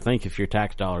 you would think if your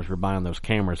tax dollars were buying those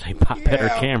cameras, they'd buy better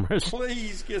cameras.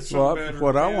 Please get some better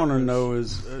what cameras. I want to know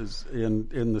is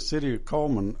in the city of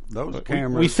Coleman, those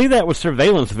cameras... We see that with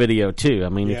surveillance video, too.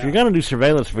 If you're going to do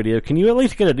surveillance video, can you at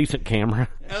least get a decent camera?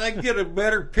 And they get a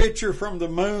better picture from the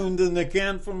moon than they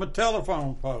can from a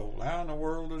telephone pole. How in the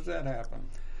world does that happen?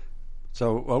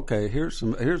 So, okay, here's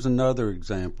another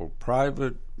example.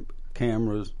 Private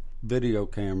cameras, video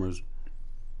cameras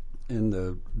in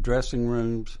the dressing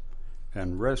rooms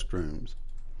and restrooms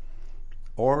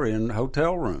or in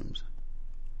hotel rooms.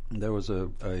 There was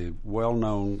a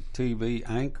well-known TV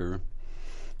anchor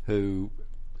who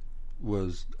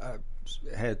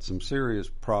had some serious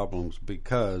problems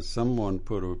because someone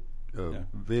put a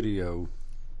video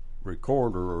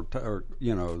recorder or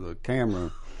the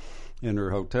camera in her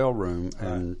hotel room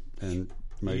and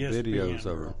made ESPN videos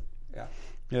of her.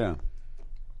 Yeah.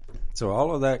 So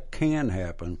all of that can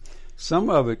happen. Some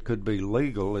of it could be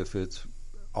legal if it's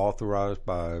authorized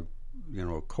by,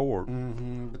 a court.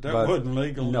 Mm-hmm. But that wasn't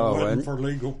legal. No, it wasn't for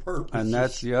legal purposes. And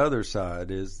that's the other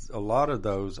side. Is a lot of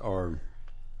those are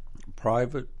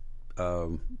private,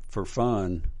 for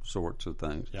fun sorts of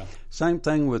things. Yeah. Same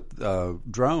thing with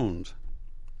drones.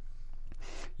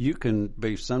 You can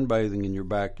be sunbathing in your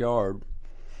backyard,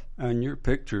 and your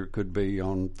picture could be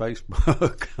on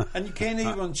Facebook. And you can't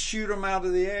even shoot them out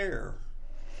of the air.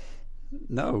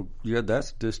 No,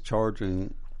 that's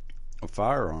discharging a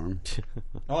firearm.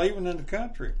 Or even in the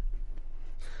country.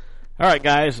 All right,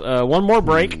 guys, one more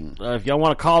break. If y'all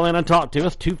want to call in and talk to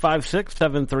us,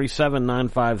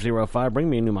 256-737-9505. Bring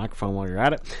me a new microphone while you're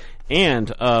at it.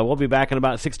 And we'll be back in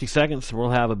about 60 seconds.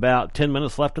 We'll have about 10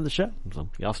 minutes left in the show. So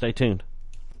y'all stay tuned.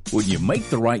 When you make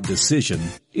the right decision,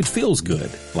 it feels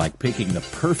good, like picking the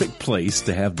perfect place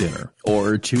to have dinner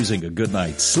or choosing a good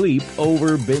night's sleep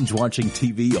over binge watching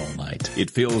TV all night. It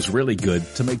feels really good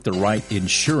to make the right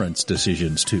insurance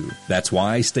decisions too. That's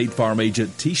why State Farm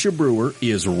agent Tisha Brewer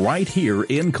is right here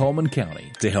in Coleman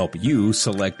County to help you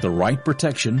select the right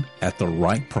protection at the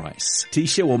right price.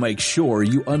 Tisha will make sure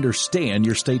you understand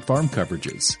your State Farm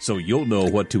coverages so you'll know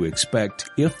what to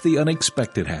expect if the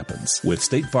unexpected happens. With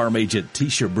State Farm agent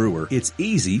Tisha Brewer, it's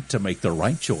easy to make the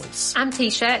right choice. I'm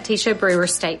Tisha at Tisha Brewer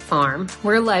State Farm.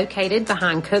 We're located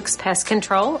behind Cook's Pest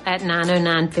Control at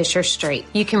 909 Fisher Street.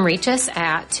 You can reach us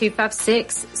at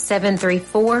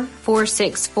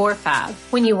 256-734-4645.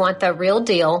 When you want the real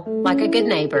deal, like a good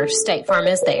neighbor, State Farm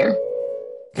is there.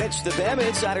 Catch the Bama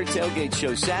Insider Tailgate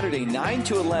Show Saturday 9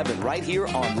 to 11 right here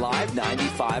on Live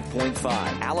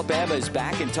 95.5. Alabama is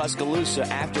back in Tuscaloosa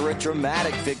after a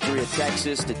dramatic victory at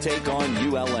Texas to take on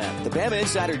ULM. The Bama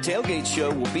Insider Tailgate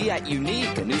Show will be at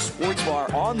Unique, a new sports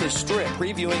bar on the Strip,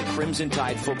 previewing Crimson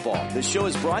Tide football. The show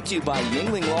is brought to you by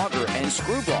Yingling Lager and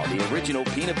Screwball, the original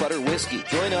peanut butter whiskey.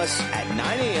 Join us at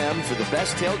 9 a.m. for the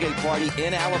best tailgate party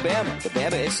in Alabama. The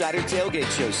Bama Insider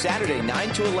Tailgate Show Saturday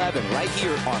 9 to 11 right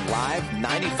here on Live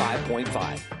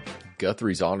 95.5.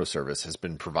 Guthrie's Auto Service has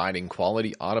been providing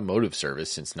quality automotive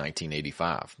service since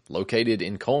 1985. Located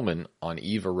in Coleman on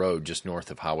Eva Road just north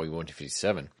of Highway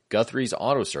 157, Guthrie's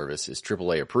Auto Service is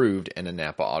AAA approved and a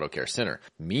Napa Auto Care Center,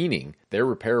 meaning their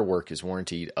repair work is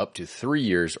warranted up to 3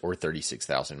 years or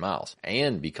 36,000 miles.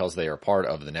 And because they are part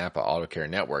of the Napa Auto Care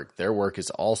network, their work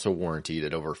is also warranted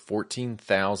at over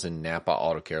 14,000 Napa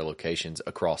Auto Care locations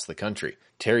across the country.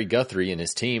 Terry Guthrie and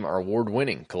his team are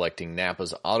award-winning, collecting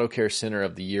Napa's Auto Care Center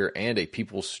of the Year and a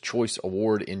People's Choice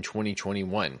Award in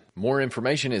 2021. More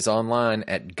information is online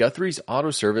at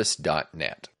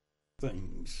guthrie'sautoservice.net.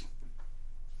 Things.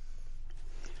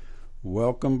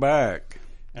 Welcome back.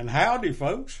 And howdy,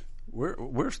 folks.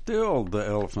 We're still the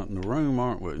elephant in the room,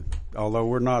 aren't we? Although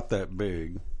we're not that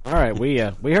big. All right, we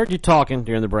heard you talking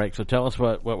during the break, so tell us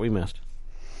what we missed.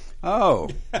 Oh,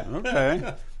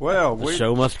 okay. Well, the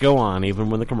show must go on even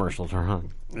when the commercials are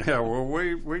hung. Yeah, well,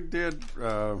 we did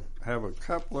have a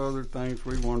couple other things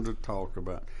we wanted to talk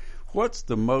about. What's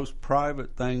the most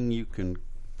private thing you can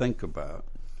think about?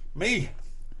 Me.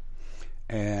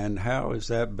 And how is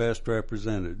that best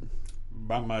represented?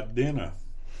 By my dinner.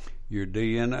 Your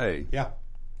DNA. Yeah.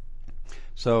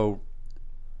 So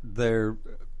there's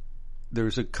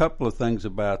a couple of things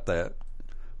about that.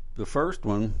 The first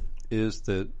one is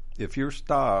that if you're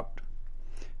stopped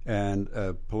and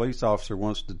a police officer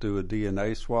wants to do a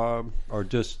DNA swab or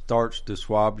just starts to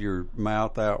swab your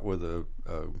mouth out with a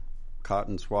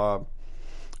cotton swab,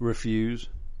 refuse.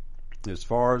 As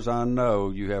far as I know,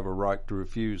 you have a right to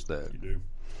refuse that. You do.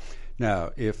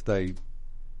 Now, if they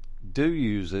do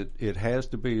use it, it has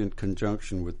to be in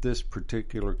conjunction with this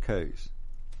particular case.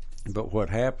 But what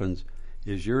happens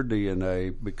is your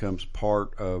DNA becomes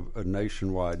part of a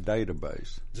nationwide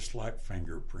database. Just like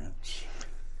fingerprints.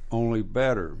 Only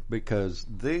better, because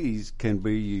these can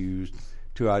be used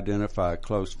to identify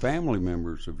close family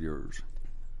members of yours.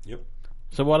 Yep.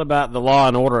 So what about the Law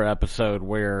and Order episode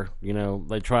where,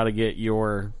 they try to get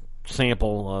your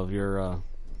sample of your,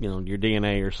 your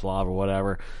DNA or swab or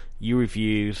whatever, you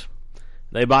refuse.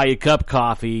 They buy you a cup of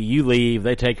coffee, you leave,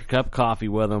 they take your cup of coffee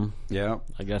with them. Yeah.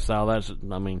 I guess all it's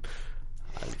probably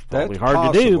that's hard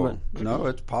possible. to do. But no,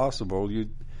 it's possible. You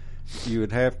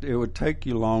would have to, it would take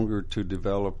you longer to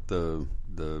develop the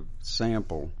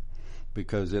sample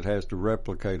because it has to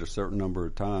replicate a certain number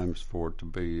of times for it to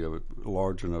be a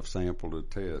large enough sample to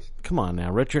test. Come on now,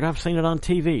 Richard. I've seen it on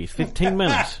TV. 15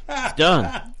 minutes. It's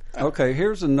done. Okay,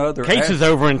 here's another case is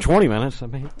over in 20 minutes. I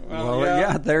mean, well,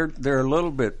 yeah, they're a little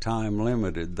bit time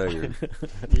limited there.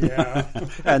 Yeah,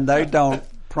 and they don't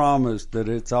promise that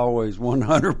it's always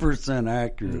 100%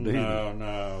 accurate.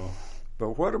 No.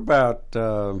 But what about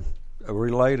a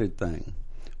related thing,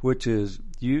 which is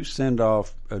you send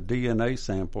off a DNA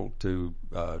sample to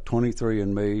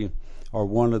 23andMe or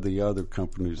one of the other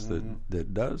companies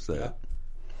that does that?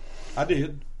 Yeah. I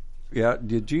did. Yeah.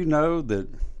 Did you know that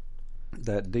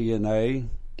DNA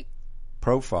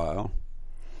profile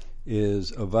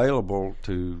is available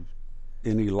to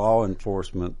any law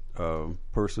enforcement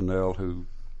personnel who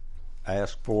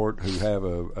ask for it, who have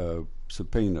a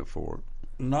subpoena for it?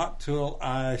 Not till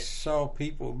I saw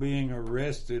people being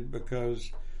arrested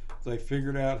because they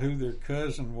figured out who their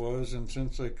cousin was, and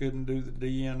since they couldn't do the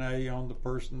DNA on the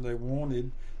person they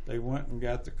wanted, they went and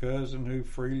got the cousin who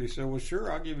freely said, well,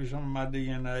 sure, I'll give you some of my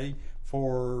DNA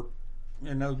for,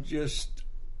 just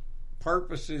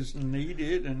purposes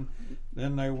needed. And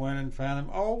then they went and found him.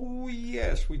 Oh,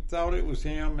 yes, we thought it was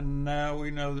him, and now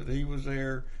we know that he was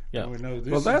there. Yeah. And we know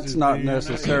this well, that's is his not DNA.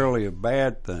 necessarily a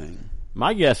bad thing.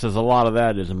 My guess is a lot of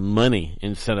that is money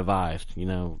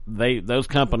incentivized. Those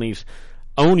companies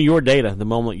own your data the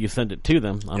moment you send it to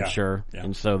them, I'm sure. Yeah.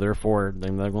 And so, therefore,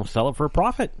 they're going to sell it for a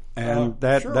profit. And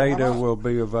that data will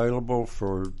be available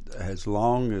for as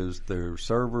long as their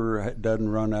server doesn't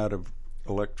run out of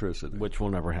electricity. Which will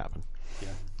never happen. Yeah.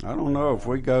 I don't know. If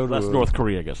we go to unless North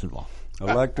Korea gets involved.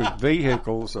 Electric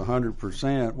vehicles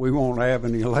 100%, we won't have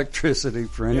any electricity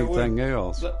for anything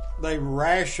else. They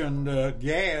rationed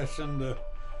gas in the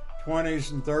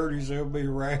 20s and 30s. They'll be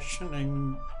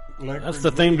rationing electric That's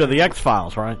the theme to the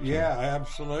X-Files, right? Yeah,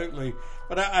 absolutely.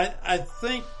 But I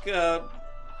think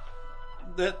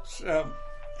that's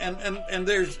and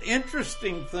there's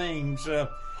interesting things.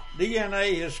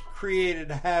 DNA has created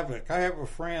havoc. I have a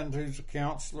friend who's a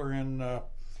counselor in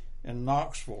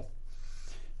Knoxville,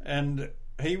 and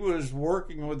he was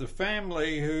working with a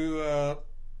family who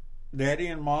daddy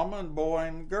and mama and boy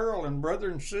and girl and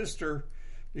brother and sister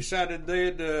decided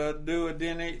they'd do a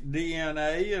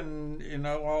DNA and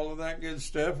all of that good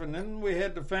stuff. And then we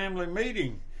had the family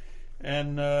meeting,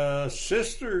 and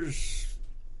sister's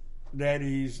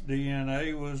daddy's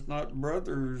DNA was not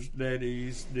brother's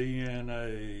daddy's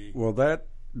DNA. Well,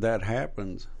 that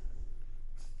happens.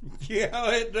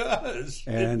 Yeah, it does.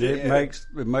 And it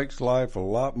makes life a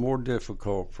lot more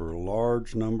difficult for a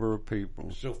large number of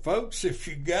people. So, folks, if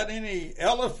you got any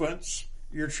elephants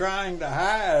you're trying to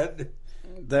hide,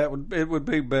 it would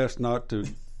be best not to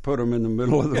put them in the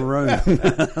middle of the room.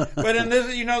 But in this,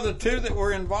 the two that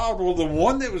were involved, well, the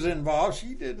one that was involved,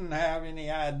 she didn't have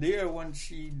any idea when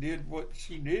she did what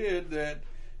she did that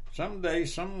someday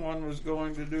someone was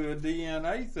going to do a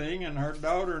DNA thing, and her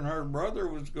daughter and her brother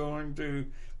was going to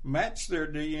match their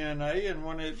DNA, and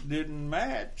when it didn't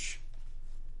match,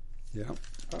 yeah.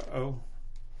 uh-oh.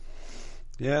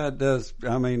 Yeah, it does.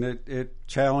 I mean, it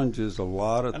challenges a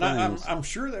lot of things. I'm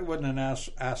sure that wasn't an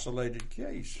isolated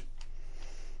case.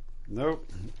 Nope.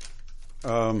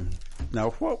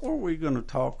 Now, what were we going to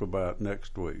talk about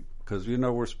next week? Because,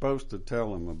 we're supposed to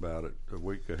tell them about it a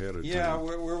week ahead of time. Yeah,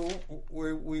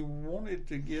 we wanted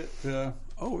to get... the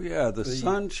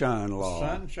Sunshine Law.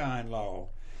 Sunshine Law.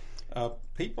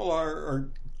 People are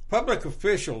public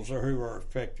officials are who are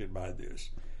affected by this.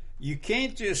 You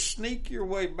can't just sneak your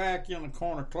way back in a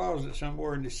corner closet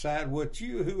somewhere and decide what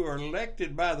you, who are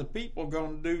elected by the people,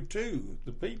 going to do to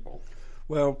the people.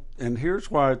 Well, and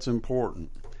here's why it's important.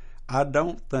 I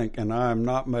don't think, and I'm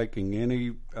not making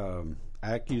any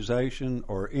accusation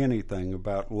or anything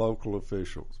about local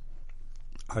officials.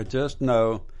 I just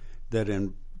know that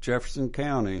in Jefferson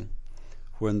County,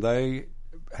 when they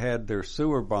had their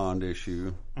sewer bond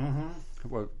issue,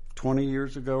 20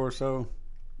 years ago or so,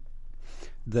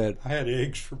 that I had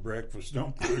eggs for breakfast.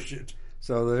 Don't push it.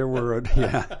 So there were,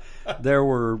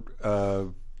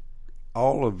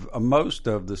 most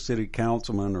of the city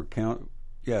councilmen or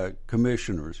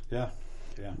commissioners,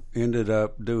 ended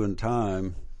up doing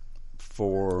time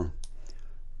for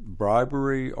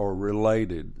bribery or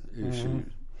related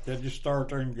issues. They just start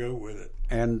there and go with it.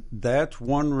 And that's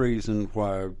one reason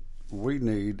why we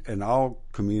need, and all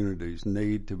communities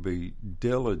need, to be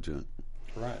diligent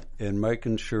in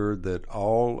making sure that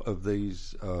all of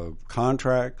these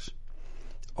contracts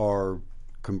are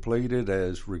completed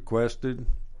as requested.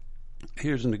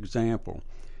 Here's an example.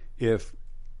 If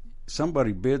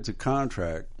somebody bids a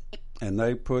contract and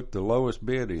they put the lowest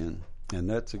bid in and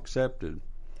that's accepted,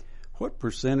 what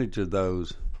percentage of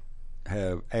those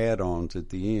have add-ons at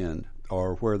the end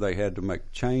or where they had to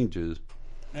make changes?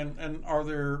 And are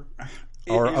there...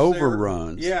 Or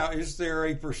overruns. Is there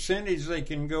a percentage they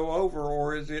can go over,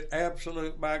 or is it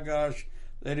absolute, by gosh,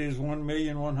 that is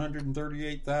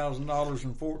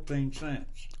 $1,138,000.14?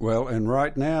 Well, and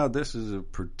right now this is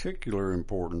of particular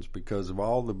importance because of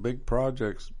all the big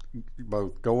projects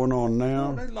both going on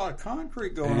now there's a lot of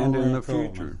concrete going and on in the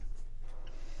Coleman. future.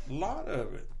 A lot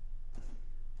of it.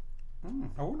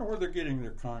 I wonder where they're getting their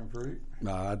concrete.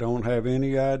 I don't have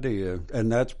any idea,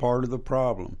 and that's part of the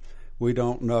problem. We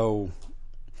don't know.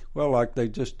 Well, like they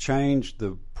just changed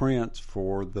the prints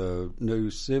for the new I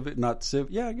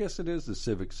guess it is the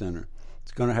Civic Center.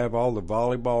 It's going to have all the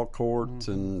volleyball courts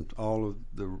and all of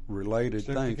the related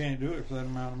Except things. You can't do it for that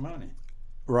amount of money.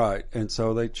 Right, and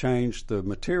so they changed the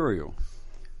material.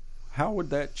 How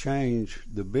would that change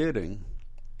the bidding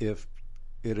if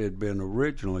it had been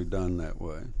originally done that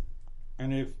way?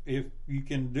 And if you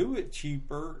can do it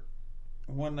cheaper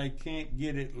when they can't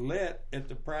get it let at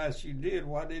the price you did,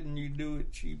 why didn't you do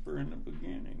it cheaper in the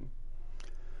beginning?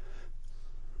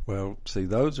 Well, see,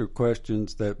 those are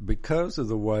questions that, because of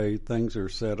the way things are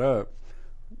set up,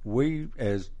 we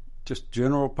as just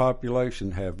general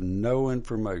population have no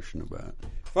information about.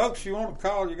 Folks, you want to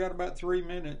call, you got about 3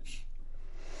 minutes.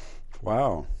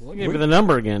 Wow. We'll give you the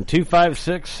number again,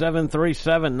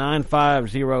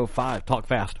 256-737-9505. Talk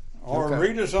fast. Or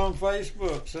read us on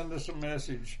Facebook. Send us a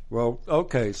message. Well,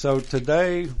 okay. So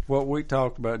today, what we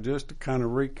talked about, just to kind of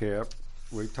recap,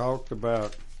 we talked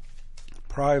about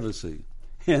privacy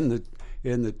in the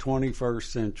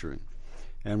 21st century,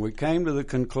 and we came to the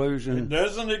conclusion it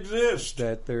doesn't exist.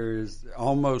 That there is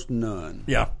almost none.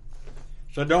 Yeah.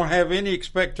 So don't have any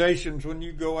expectations when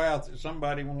you go out that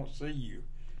somebody won't see you.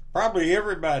 Probably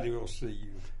everybody will see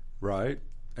you. Right.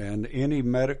 And any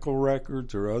medical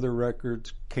records or other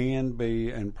records can be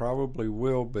and probably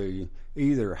will be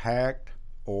either hacked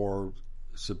or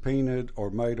subpoenaed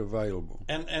or made available.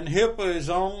 And HIPAA is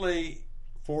only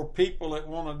for people that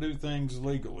want to do things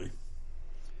legally.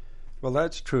 Well,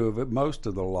 that's true of it, most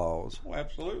of the laws. Well,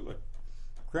 absolutely.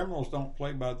 Criminals don't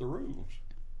play by the rules.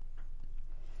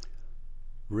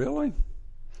 Really?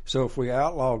 So if we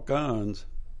outlaw guns...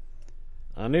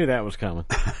 I knew that was coming.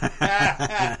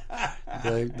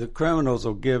 The criminals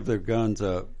will give their guns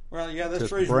up. Well, yeah, that's just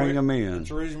the reason bring them in. That's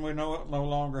the reason we no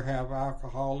longer have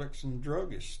alcoholics and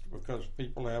druggists, because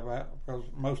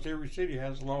most every city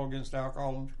has a law against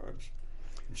alcohol and drugs.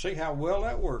 And see how well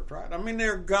that worked, right? I mean,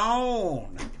 they're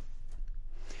gone.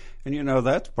 And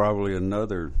that's probably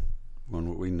another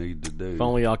one we need to do. If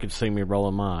only y'all could see me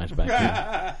rolling my eyes back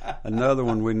here. Another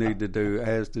one we need to do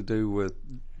has to do with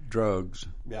drugs,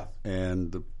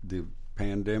 and the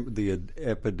pandemic, the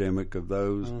epidemic of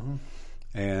those,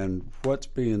 and what's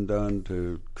being done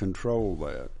to control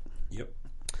that. Yep.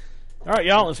 All right,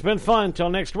 y'all. It's been fun. Until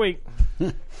next week.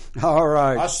 All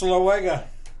right. Hasta luego.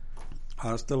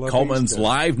 Hasta la Coleman's vista.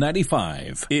 Live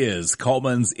 95 is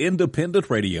Coleman's Independent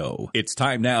Radio. It's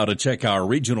time now to check our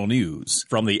regional news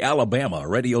from the Alabama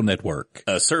Radio Network,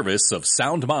 a service of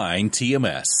Sound Mind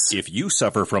TMS. If you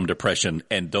suffer from depression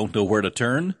and don't know where to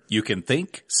turn, you can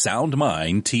think Sound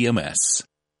Mind TMS.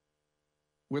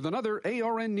 With another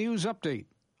ARN News update,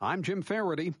 I'm Jim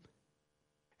Faraday.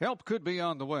 Help could be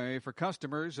on the way for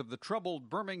customers of the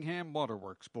troubled Birmingham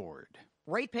Waterworks Board.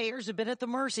 Ratepayers have been at the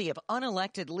mercy of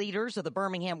unelected leaders of the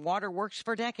Birmingham Waterworks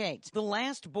for decades. The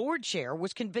last board chair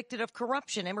was convicted of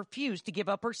corruption and refused to give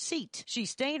up her seat. She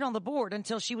stayed on the board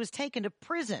until she was taken to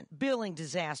prison. Billing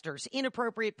disasters,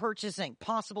 inappropriate purchasing,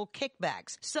 possible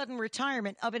kickbacks, sudden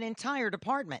retirement of an entire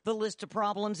department. The list of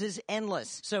problems is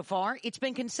endless. So far, it's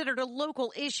been considered a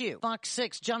local issue. Fox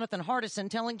 6 Jonathan Hardison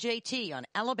telling JT on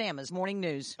Alabama's Morning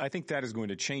News. I think that is going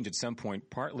to change at some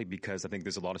point, partly because I think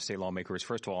there's a lot of state lawmakers.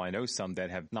 First of all, I know some that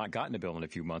have not gotten a bill in a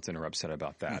few months and are upset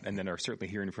about that, and then are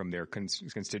certainly hearing from their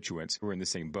constituents who are in the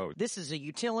same boat. This is a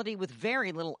utility with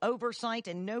very little oversight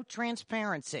and no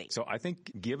transparency. So I think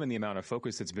given the amount of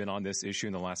focus that's been on this issue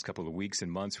in the last couple of weeks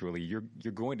and months, really, you're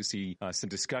going to see some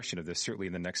discussion of this, certainly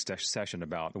in the next session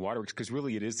about the waterworks, because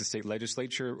really it is the state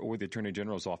legislature or the Attorney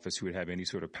General's office who would have any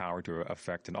sort of power to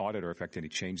affect an audit or affect any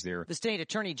change there. The state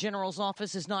Attorney General's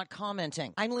office is not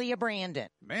commenting. I'm Leah Brandon.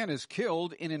 Man is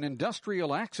killed in an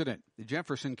industrial accident. The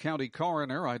Jefferson County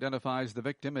coroner identifies the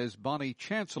victim as Bonnie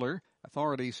Chancellor.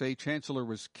 Authorities say Chancellor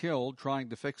was killed trying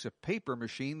to fix a paper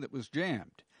machine that was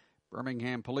jammed.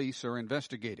 Birmingham police are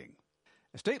investigating.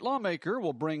 A state lawmaker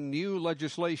will bring new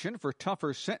legislation for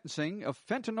tougher sentencing of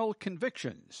fentanyl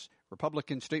convictions.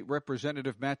 Republican State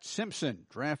Representative Matt Simpson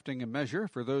drafting a measure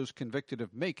for those convicted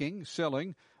of making,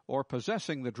 selling, or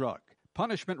possessing the drug.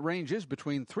 Punishment ranges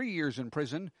between 3 years in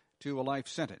prison to a life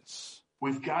sentence.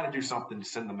 We've got to do something to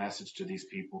send the message to these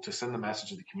people, to send the message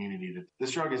to the community that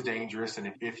this drug is dangerous.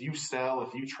 And if you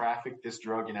traffic this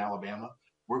drug in Alabama,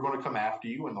 we're going to come after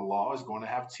you, and the law is going to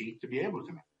have teeth to be able to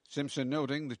come after you. Simpson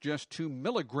noting that just 2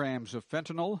 milligrams of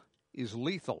fentanyl is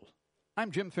lethal. I'm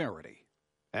Jim Faraday.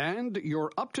 And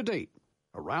you're up to date.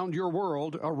 Around your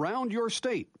world, around your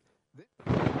state.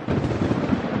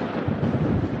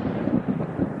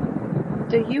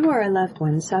 Do you or a loved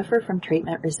one suffer from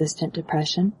treatment-resistant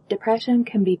depression? Depression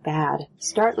can be bad.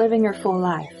 Start living your full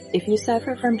life. If you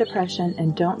suffer from depression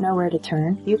and don't know where to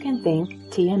turn, you can think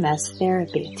TMS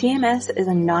therapy. TMS is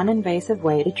a non-invasive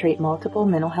way to treat multiple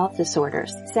mental health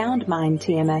disorders. Sound Mind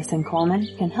TMS in Coleman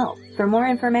can help. For more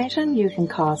information, you can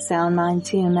call Sound Mind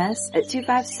TMS at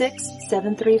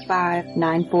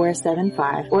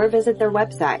 256-735-9475 or visit their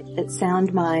website at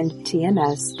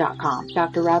soundmindtms.com.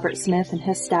 Dr. Robert Smith and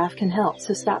his staff can help,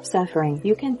 so stop suffering.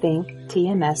 You can think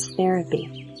TMS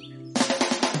therapy.